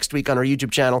video next week on our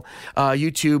YouTube channel,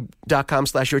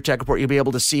 youtube.com/YourTechReport. You'll be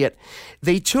able to see it.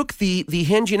 They took the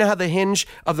hinge, you know how the hinge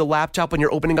of the laptop when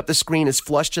you're opening up the screen is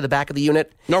flush to the back of the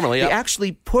unit? Normally, yeah. They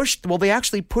actually pushed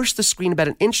the screen about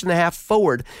 1.5 inches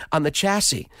forward on the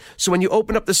chassis. So when you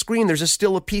open up the screen, there's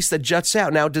still a piece that juts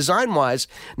out. Now, design-wise,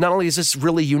 not only is this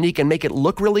really unique and make it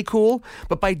look really cool,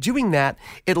 but by doing that,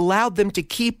 it allowed them to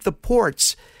keep the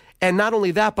ports. And not only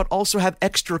that, but also have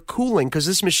extra cooling, because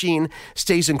this machine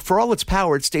stays in, for all its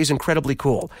power, it stays incredibly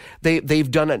cool. They've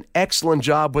done an excellent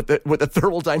job with the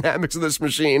thermal dynamics of this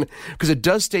machine, because it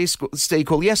does stay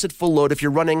cool. Yes, at full load, if you're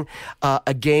running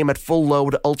a game at full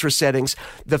load, ultra settings,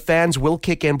 the fans will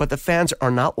kick in, but the fans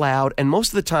are not loud, and most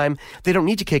of the time they don't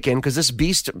need to kick in, because this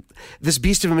beast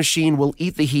of a machine will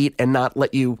eat the heat and not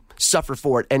let you suffer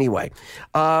for it anyway.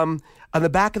 On the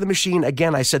back of the machine,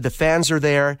 again, I said the fans are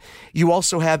there. You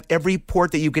also have every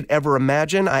port that you could ever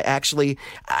imagine.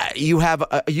 You have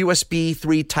a USB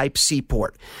 3 Type-C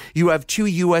port. You have 2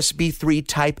 USB 3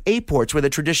 Type-A ports which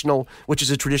is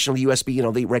a traditional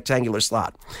USB, the rectangular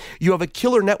slot. You have a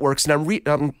Killer Networks, and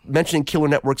I'm mentioning Killer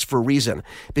Networks for a reason,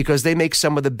 because they make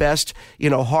some of the best,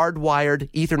 hardwired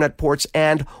Ethernet ports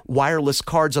and wireless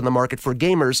cards on the market for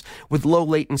gamers with low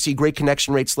latency, great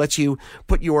connection rates, lets you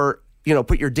put your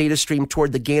data stream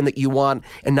toward the game that you want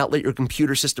and not let your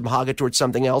computer system hog it towards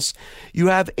something else. You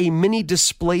have a mini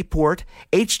display port,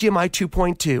 HDMI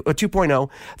 2.0,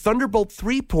 Thunderbolt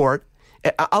 3 port.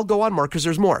 I'll go on, Mark, because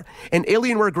there's more. An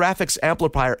Alienware graphics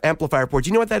amplifier port. Do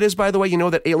you know what that is, by the way? You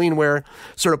know that Alienware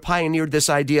sort of pioneered this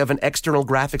idea of an external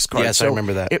graphics card. Yes, I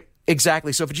remember that.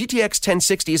 Exactly. So if a GTX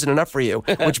 1060 isn't enough for you,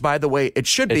 which, by the way, it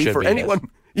should be for anyone...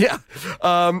 Yes.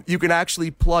 Yeah, you can actually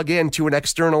plug into an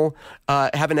external,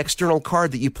 have an external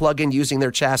card that you plug in using their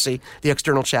chassis, the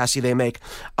external chassis they make.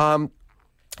 And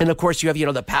of course, you have,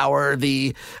 the power,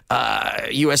 the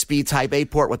USB Type-A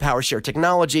port with PowerShare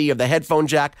technology. You have the headphone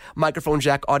jack, microphone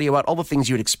jack, audio out, all the things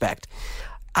you'd expect.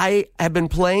 I've been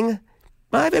playing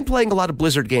a lot of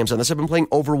Blizzard games on this. I've been playing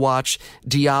Overwatch,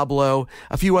 Diablo,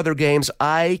 a few other games.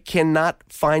 I cannot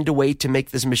find a way to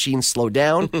make this machine slow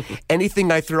down. Anything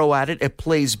I throw at it, it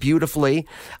plays beautifully.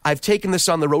 I've taken this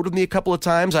on the road with me a couple of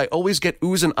times. I always get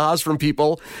oohs and ahs from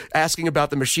people asking about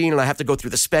the machine, and I have to go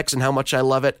through the specs and how much I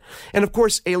love it. And of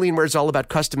course, Alienware is all about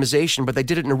customization, but they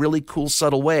did it in a really cool,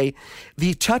 subtle way.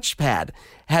 The touchpad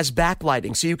has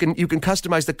backlighting, so you can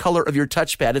customize the color of your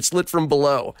touchpad. It's lit from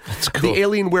below. That's cool. The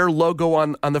Alienware logo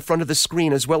on the front of the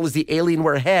screen, as well as the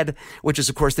Alienware head, which is,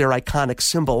 of course, their iconic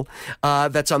symbol,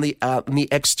 that's on the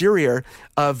exterior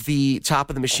of the top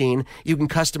of the machine. You can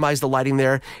customize the lighting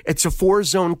there. It's a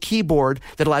 4-zone keyboard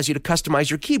that allows you to customize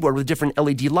your keyboard with different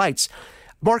LED lights.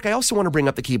 Mark, I also want to bring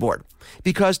up the keyboard,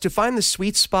 because to find the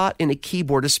sweet spot in a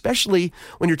keyboard, especially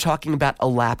when you're talking about a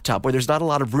laptop where there's not a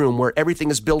lot of room, where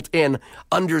everything is built in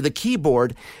under the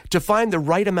keyboard, to find the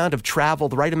right amount of travel,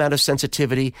 the right amount of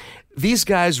sensitivity, these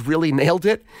guys really nailed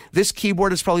it. This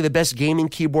keyboard is probably the best gaming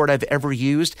keyboard I've ever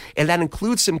used, and that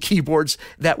includes some keyboards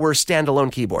that were standalone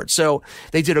keyboards. So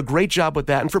they did a great job with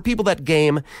that. And for people that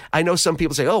game, I know some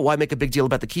people say, "Oh, why make a big deal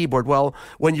about the keyboard?" Well,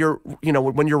 when you're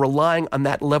relying on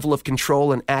that level of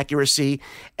control and accuracy,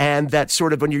 and that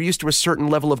sort of when you're used to a certain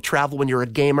level of travel when you're a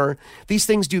gamer, these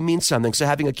things do mean something. So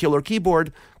having a killer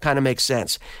keyboard kind of makes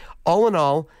sense. All in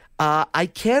all, I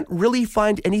can't really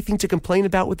find anything to complain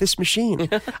about with this machine.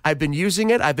 I've been using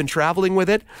it. I've been traveling with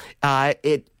it. I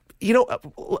do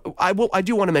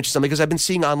want to mention something, because I've been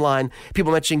seeing online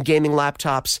people mentioning gaming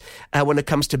laptops when it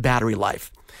comes to battery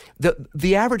life.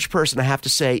 The average person, I have to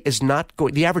say,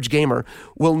 the average gamer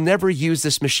will never use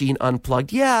this machine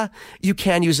unplugged. Yeah, you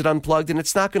can use it unplugged, and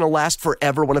it's not going to last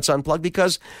forever when it's unplugged,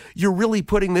 because you're really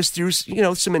putting this through,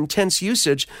 some intense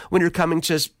usage when it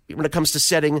comes to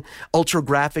setting ultra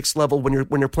graphics level when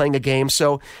you're playing a game.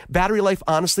 So battery life,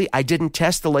 honestly, I didn't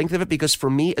test the length of it, because for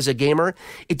me as a gamer,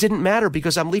 it didn't matter,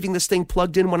 because I'm leaving this thing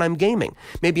plugged in when I'm gaming.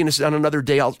 Maybe on another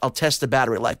day I'll test the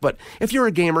battery life. But if you're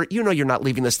a gamer, you're not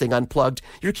leaving this thing unplugged.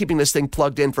 You're keeping this thing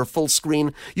plugged in for full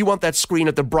screen. You want that screen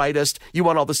at the brightest. You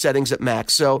want all the settings at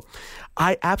max. So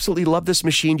I absolutely love this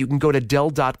machine. You can go to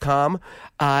Dell.com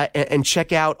and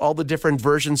check out all the different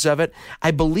versions of it.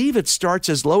 I believe it starts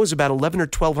as low as about $1,100 or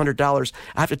 $1,200.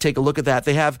 I have to take a look at that.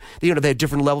 They have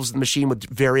different levels of the machine with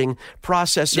varying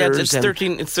processors. Yeah, it's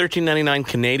 $13.99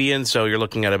 Canadian, so you're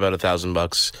looking at about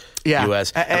 $1,000. Yeah,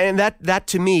 U.S. And that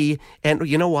to me, and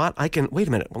you know what? I can wait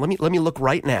a minute. Well, let me look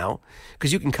right now,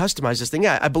 because you can customize this thing.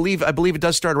 Yeah, I believe it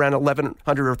does start around $1,100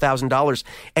 or $1,000.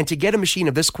 And to get a machine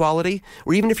of this quality,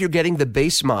 or even if you're getting the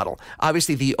base model,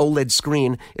 obviously the OLED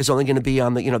screen is only going to be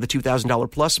on the the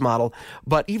 $2,000 plus model,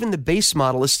 but even the base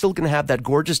model is still going to have that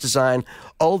gorgeous design,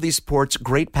 all these ports,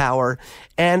 great power,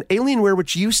 and Alienware,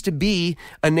 which used to be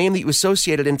a name that you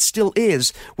associated and still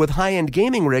is with high-end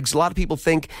gaming rigs. A lot of people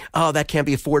think, oh, that can't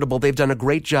be affordable. They've done a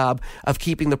great job of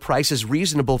keeping the prices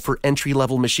reasonable for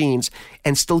entry-level machines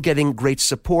and still getting great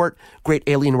support, great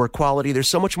Alienware quality. There's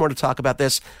so much more to talk about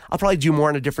this. I'll probably do more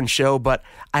on a different show, but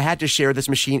I had to share this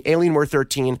machine, Alienware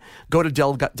 13. Go to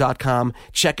Dell.com,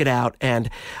 check it out, and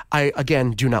I,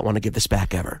 again, do not want to give this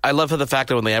back ever. I love the fact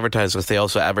that when they advertise this, they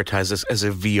also advertise this as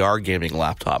a VR gaming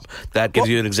laptop. That gives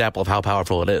you an example of how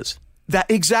powerful it is. That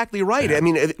exactly right. Yeah. I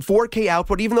mean, 4K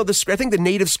output, even though I think the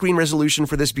native screen resolution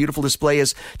for this beautiful display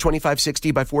is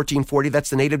 2560 by 1440. That's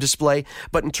the native display.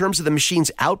 But in terms of the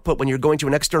machine's output, when you're going to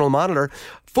an external monitor,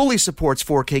 fully supports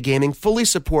 4K gaming, fully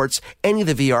supports any of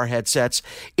the VR headsets.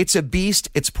 It's a beast.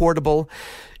 It's portable.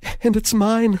 And it's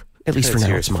mine. At least for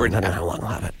now, it's mine. I don't know how long I'll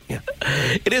have it. Yeah.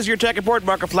 It is your Tech Report.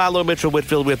 Marco Flalo, Mitchell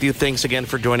Whitfield with you. Thanks again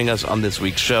for joining us on this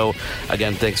week's show.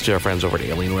 Again, thanks to our friends over at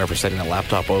Alienware for sending a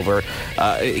laptop over.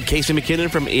 Casey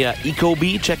McKinnon from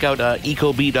Ecobee. Check out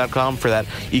ecobee.com for that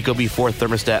Ecobee 4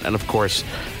 thermostat. And, of course,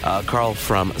 Carl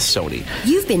from Sony.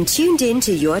 You've been tuned in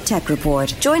to Your Tech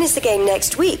Report. Join us again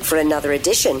next week for another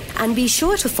edition. And be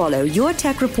sure to follow Your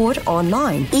Tech Report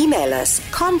online. Email us,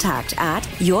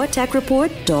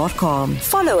 contact@yourtechreport.com.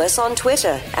 Follow us on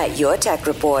Twitter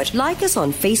 @YourTechReport. Like us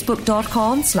on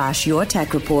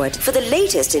Facebook.com/YourTechReport for the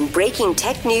latest in breaking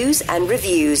tech news and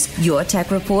reviews.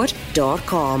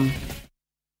 YourTechReport.com.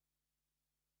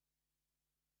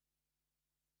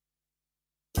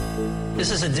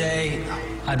 This is a day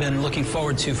I've been looking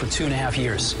forward to for 2.5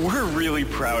 years. We're really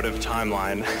proud of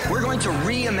Timeline. We're going to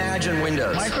reimagine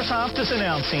Windows. Microsoft is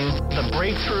announcing the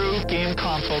breakthrough game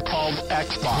console called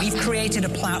Xbox. We've created a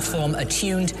platform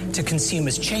attuned to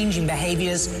consumers' changing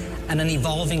behaviors and an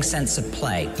evolving sense of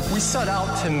play. We set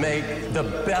out to make the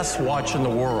best watch in the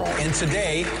world. And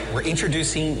today, we're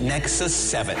introducing Nexus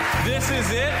 7. This is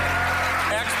it,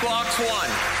 Xbox One.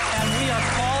 And we are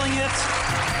calling it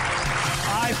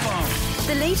iPhone.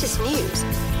 The latest news,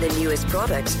 the newest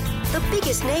products, the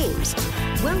biggest names.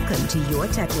 Welcome to Your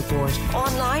Tech Report.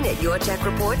 Online at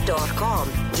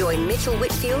yourtechreport.com. Join Mitchell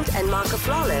Whitfield and Marco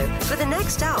Flalo for the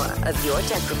next hour of Your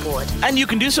Tech Report. And you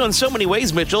can do so in so many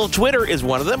ways, Mitchell. Twitter is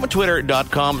one of them,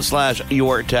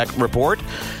 twitter.com/YourTechReport.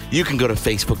 You can go to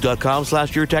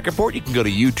facebook.com/YourTechReport. You can go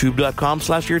to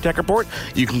youtube.com/YourTechReport.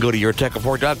 You can go to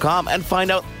yourtechreport.com and find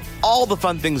out all the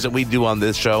fun things that we do on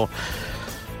this show.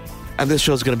 And this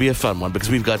show is going to be a fun one because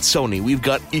we've got Sony, we've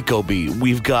got Ecobee,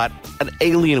 we've got an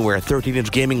Alienware 13-inch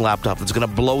gaming laptop that's going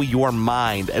to blow your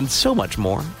mind, and so much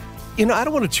more. I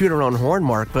don't want to toot our own horn,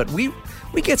 Mark, but we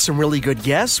get some really good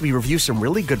guests. We review some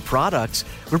really good products.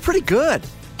 We're pretty good.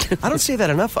 I don't say that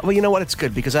enough. Well, you know what? It's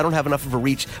good because I don't have enough of a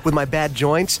reach with my bad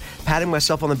joints. Patting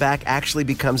myself on the back actually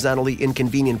becomes not only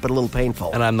inconvenient but a little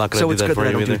painful. And I'm not going to do that for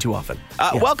you either. So it's good that I don't do it too often.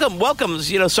 Welcome.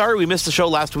 Sorry we missed the show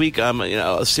last week.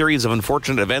 A series of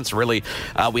unfortunate events. Really,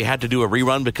 we had to do a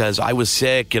rerun because I was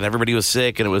sick and everybody was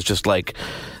sick, and it was just like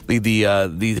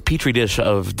the petri dish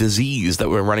of disease that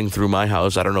were running through my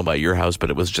house. I don't know about your house, but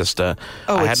it was just I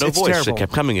had no voice. Terrible. It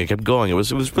kept coming. It kept going. It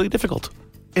was really difficult.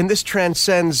 And this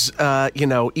transcends,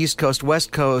 East Coast,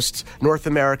 West Coast, North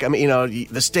America,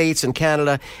 the States and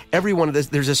Canada. Every one of this,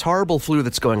 there's this horrible flu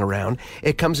that's going around.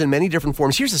 It comes in many different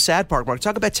forms. Here's the sad part, Mark.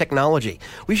 Talk about technology.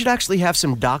 We should actually have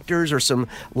some doctors or some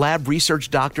lab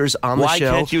research doctors on the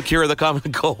show. Why can't you cure the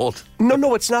common cold?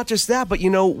 No, it's not just that. But,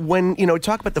 when,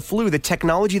 talk about the flu, the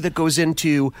technology that goes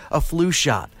into a flu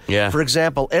shot. Yeah. For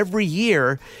example, every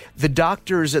year, the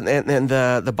doctors and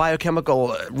the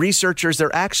biochemical researchers,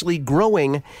 they're actually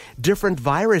growing different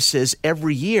viruses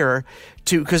every year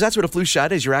because that's what a flu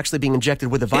shot is. You're actually being injected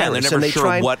with a virus. Yeah, they're never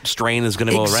sure what strain is going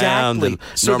to go around. And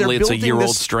so normally it's a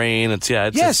year-old strain. It's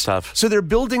tough. So they're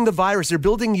building the virus. They're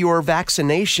building your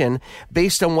vaccination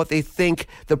based on what they think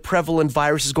the prevalent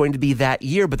virus is going to be that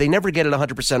year, but they never get it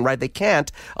 100% right. They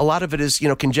can't. A lot of it is,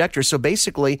 conjecture. So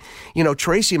basically,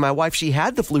 Tracy, my wife, she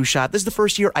had the flu shot. This is the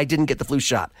first year I didn't get the flu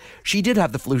shot. She did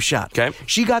have the flu shot. Okay.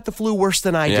 She got the flu worse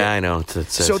than I did. Yeah, I know.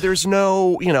 So there's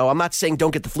no, I'm not saying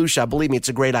don't get the flu shot. Believe me, it's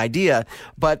a great idea.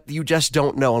 but you just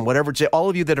don't know. And whatever, to all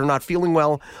of you that are not feeling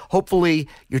well, hopefully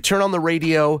you turn on the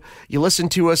radio, you listen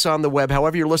to us on the web,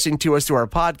 however you're listening to us through our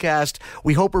podcast.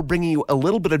 We hope we're bringing you a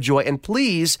little bit of joy. And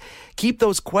please keep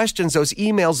those questions, those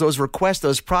emails, those requests,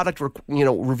 those product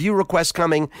review requests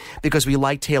coming, because we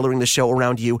like tailoring the show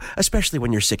around you, especially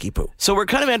when you're sicky poo. So we're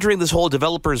kind of entering this whole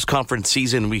developers conference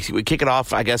season. We kick it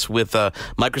off, I guess, with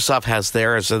Microsoft has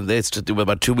theirs. It's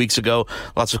about 2 weeks ago.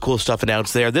 Lots of cool stuff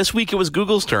announced there. This week it was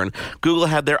Google's turn. Google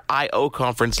had their I/O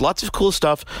conference. Lots of cool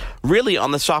stuff, really,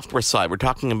 on the software side. We're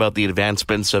talking about the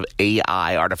advancements of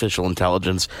AI, artificial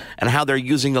intelligence, and how they're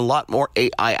using a lot more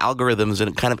AI algorithms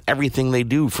in kind of everything they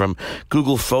do, from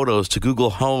Google Photos to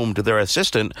Google Home to their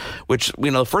Assistant, which,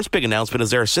 the first big announcement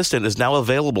is their Assistant is now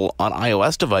available on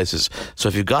iOS devices. So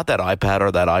if you've got that iPad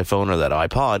or that iPhone or that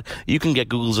iPod, you can get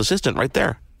Google's Assistant right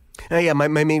there. Yeah, my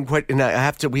main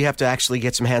question, we have to actually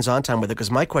get some hands-on time with it,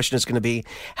 because my question is going to be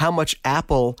how much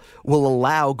Apple will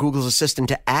allow Google's Assistant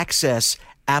to access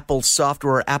Apple's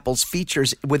software, Apple's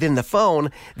features within the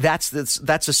phone. That's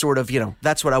a sort of,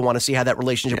 that's what I want to see, how that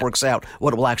relationship works out,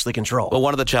 what it will actually control. Well,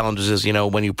 one of the challenges is,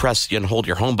 when you press and hold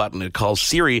your home button, it calls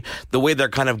Siri. The way they're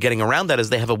kind of getting around that is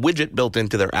they have a widget built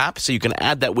into their app, so you can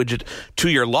add that widget to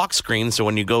your lock screen. So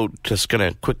when you go just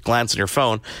going to quick glance at your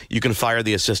phone, you can fire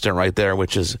the Assistant right there,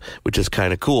 which is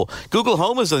kind of cool. Google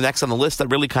Home is the next on the list that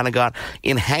really kind of got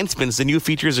enhancements, the new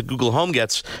features that Google Home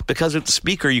gets. Because it's a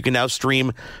speaker, you can now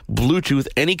stream Bluetooth,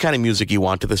 any kind of music you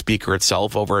want, to the speaker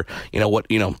itself over,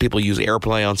 people use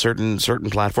AirPlay on certain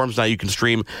platforms. Now you can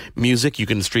stream music, you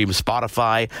can stream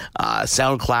Spotify,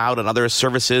 SoundCloud, and other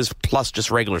services, plus just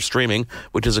regular streaming,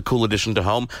 which is a cool addition to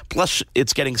Home. Plus,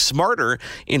 it's getting smarter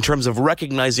in terms of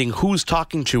recognizing who's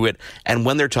talking to it and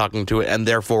when they're talking to it, and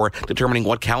therefore determining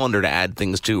what calendar to add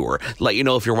things to, or let you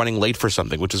know if you're running late for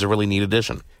something, which is a really neat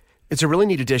addition. It's a really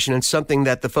neat addition, and something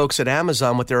that the folks at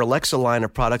Amazon with their Alexa line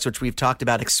of products, which we've talked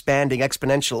about expanding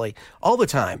exponentially all the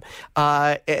time,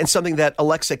 and something that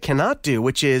Alexa cannot do,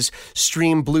 which is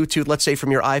stream Bluetooth. Let's say from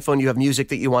your iPhone, you have music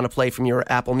that you want to play from your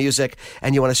Apple Music,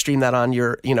 and you want to stream that on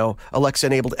your,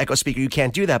 Alexa-enabled Echo speaker. You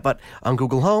can't do that, but on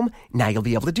Google Home, now you'll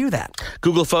be able to do that.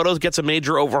 Google Photos gets a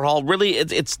major overhaul. Really,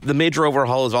 it's the major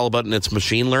overhaul is all about its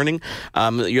machine learning.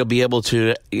 You'll be able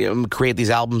to create these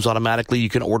albums automatically. You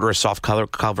can order a soft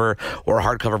cover or a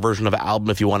hardcover version of an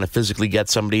album if you want to physically get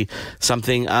somebody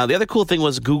something. The other cool thing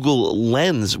was Google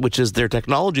Lens, which is their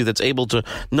technology that's able to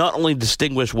not only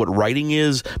distinguish what writing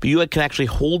is, but you can actually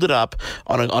hold it up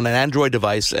on an Android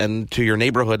device and to your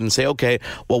neighborhood and say, okay,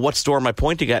 well, what store am I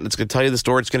pointing at? And it's going to tell you the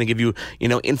store. It's going to give you,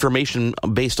 information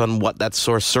based on what that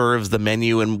store serves, the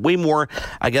menu, and way more,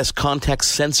 I guess,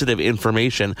 context-sensitive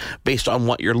information based on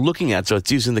what you're looking at. So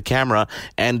it's using the camera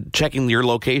and checking your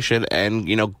location and,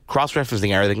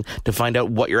 cross-referencing everything to find out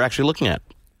what you're actually looking at.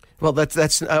 Well,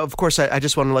 that's of course, I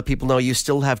just want to let people know you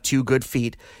still have 2 good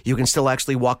feet. You can still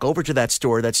actually walk over to that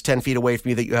store that's 10 feet away from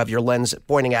you that you have your lens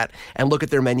pointing at and look at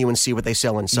their menu and see what they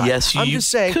sell inside. Yes, I'm just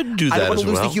saying, could do that. I don't want to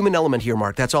lose the human element here,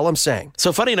 Mark. That's all I'm saying.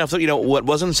 So funny enough, what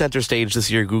wasn't center stage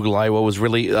this year, Google I/O, was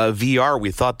really VR.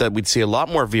 We thought that we'd see a lot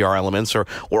more VR elements or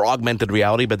augmented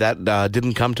reality, but that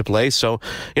didn't come to play. So,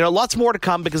 lots more to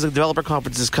come because the developer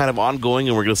conference is kind of ongoing,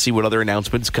 and we're going to see what other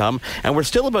announcements come. And we're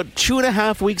still about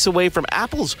 2.5 weeks away from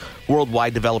Apple's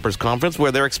worldwide developers conference,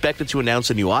 where they're expected to announce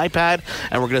a new iPad,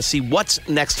 and we're going to see what's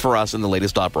next for us in the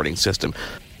latest operating system.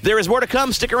 There is more to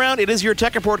come. Stick around. It is Your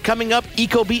Tech Report coming up,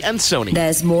 Ecobee and Sony.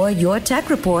 There's more Your Tech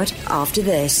Report after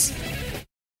this.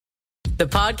 The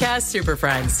Podcast Super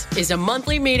Friends is a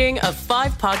monthly meeting of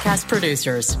 5 podcast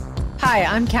producers. Hi,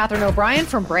 I'm Catherine O'Brien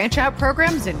from Branch Out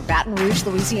Programs in Baton Rouge,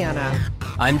 Louisiana.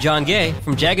 I'm John Gay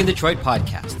from Jag and Detroit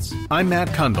Podcasts. I'm Matt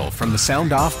Kundle from the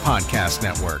Sound Off Podcast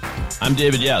Network. I'm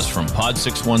David Yaz from Pod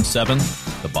 617,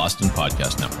 the Boston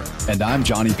Podcast Network. And I'm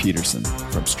Johnny Peterson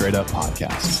from Straight Up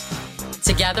Podcasts.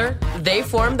 Together, they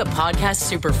form the Podcast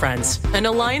Super Friends, an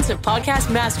alliance of podcast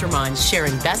masterminds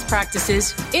sharing best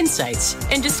practices, insights,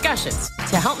 and discussions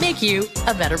to help make you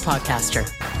a better podcaster.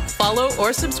 Follow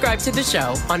or subscribe to the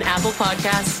show on Apple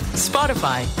Podcasts,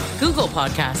 Spotify, Google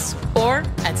Podcasts, or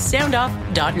at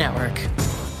soundoff.network.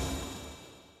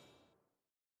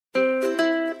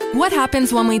 What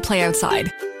happens when we play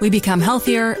outside? We become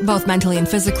healthier, both mentally and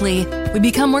physically. We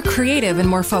become more creative and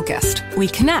more focused. We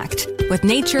connect with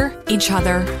nature, each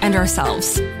other, and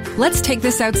ourselves. Let's Take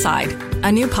This Outside,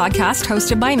 a new podcast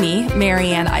hosted by me,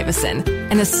 Marianne Iveson,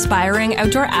 an aspiring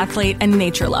outdoor athlete and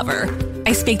nature lover.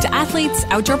 I speak to athletes,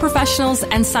 outdoor professionals,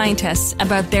 and scientists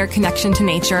about their connection to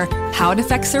nature, how it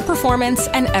affects their performance,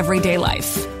 and everyday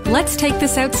life. Let's Take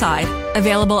This Outside,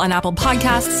 available on Apple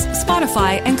Podcasts,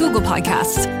 Spotify, and Google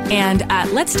Podcasts, and at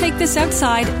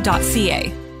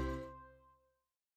letstakethisoutside.ca.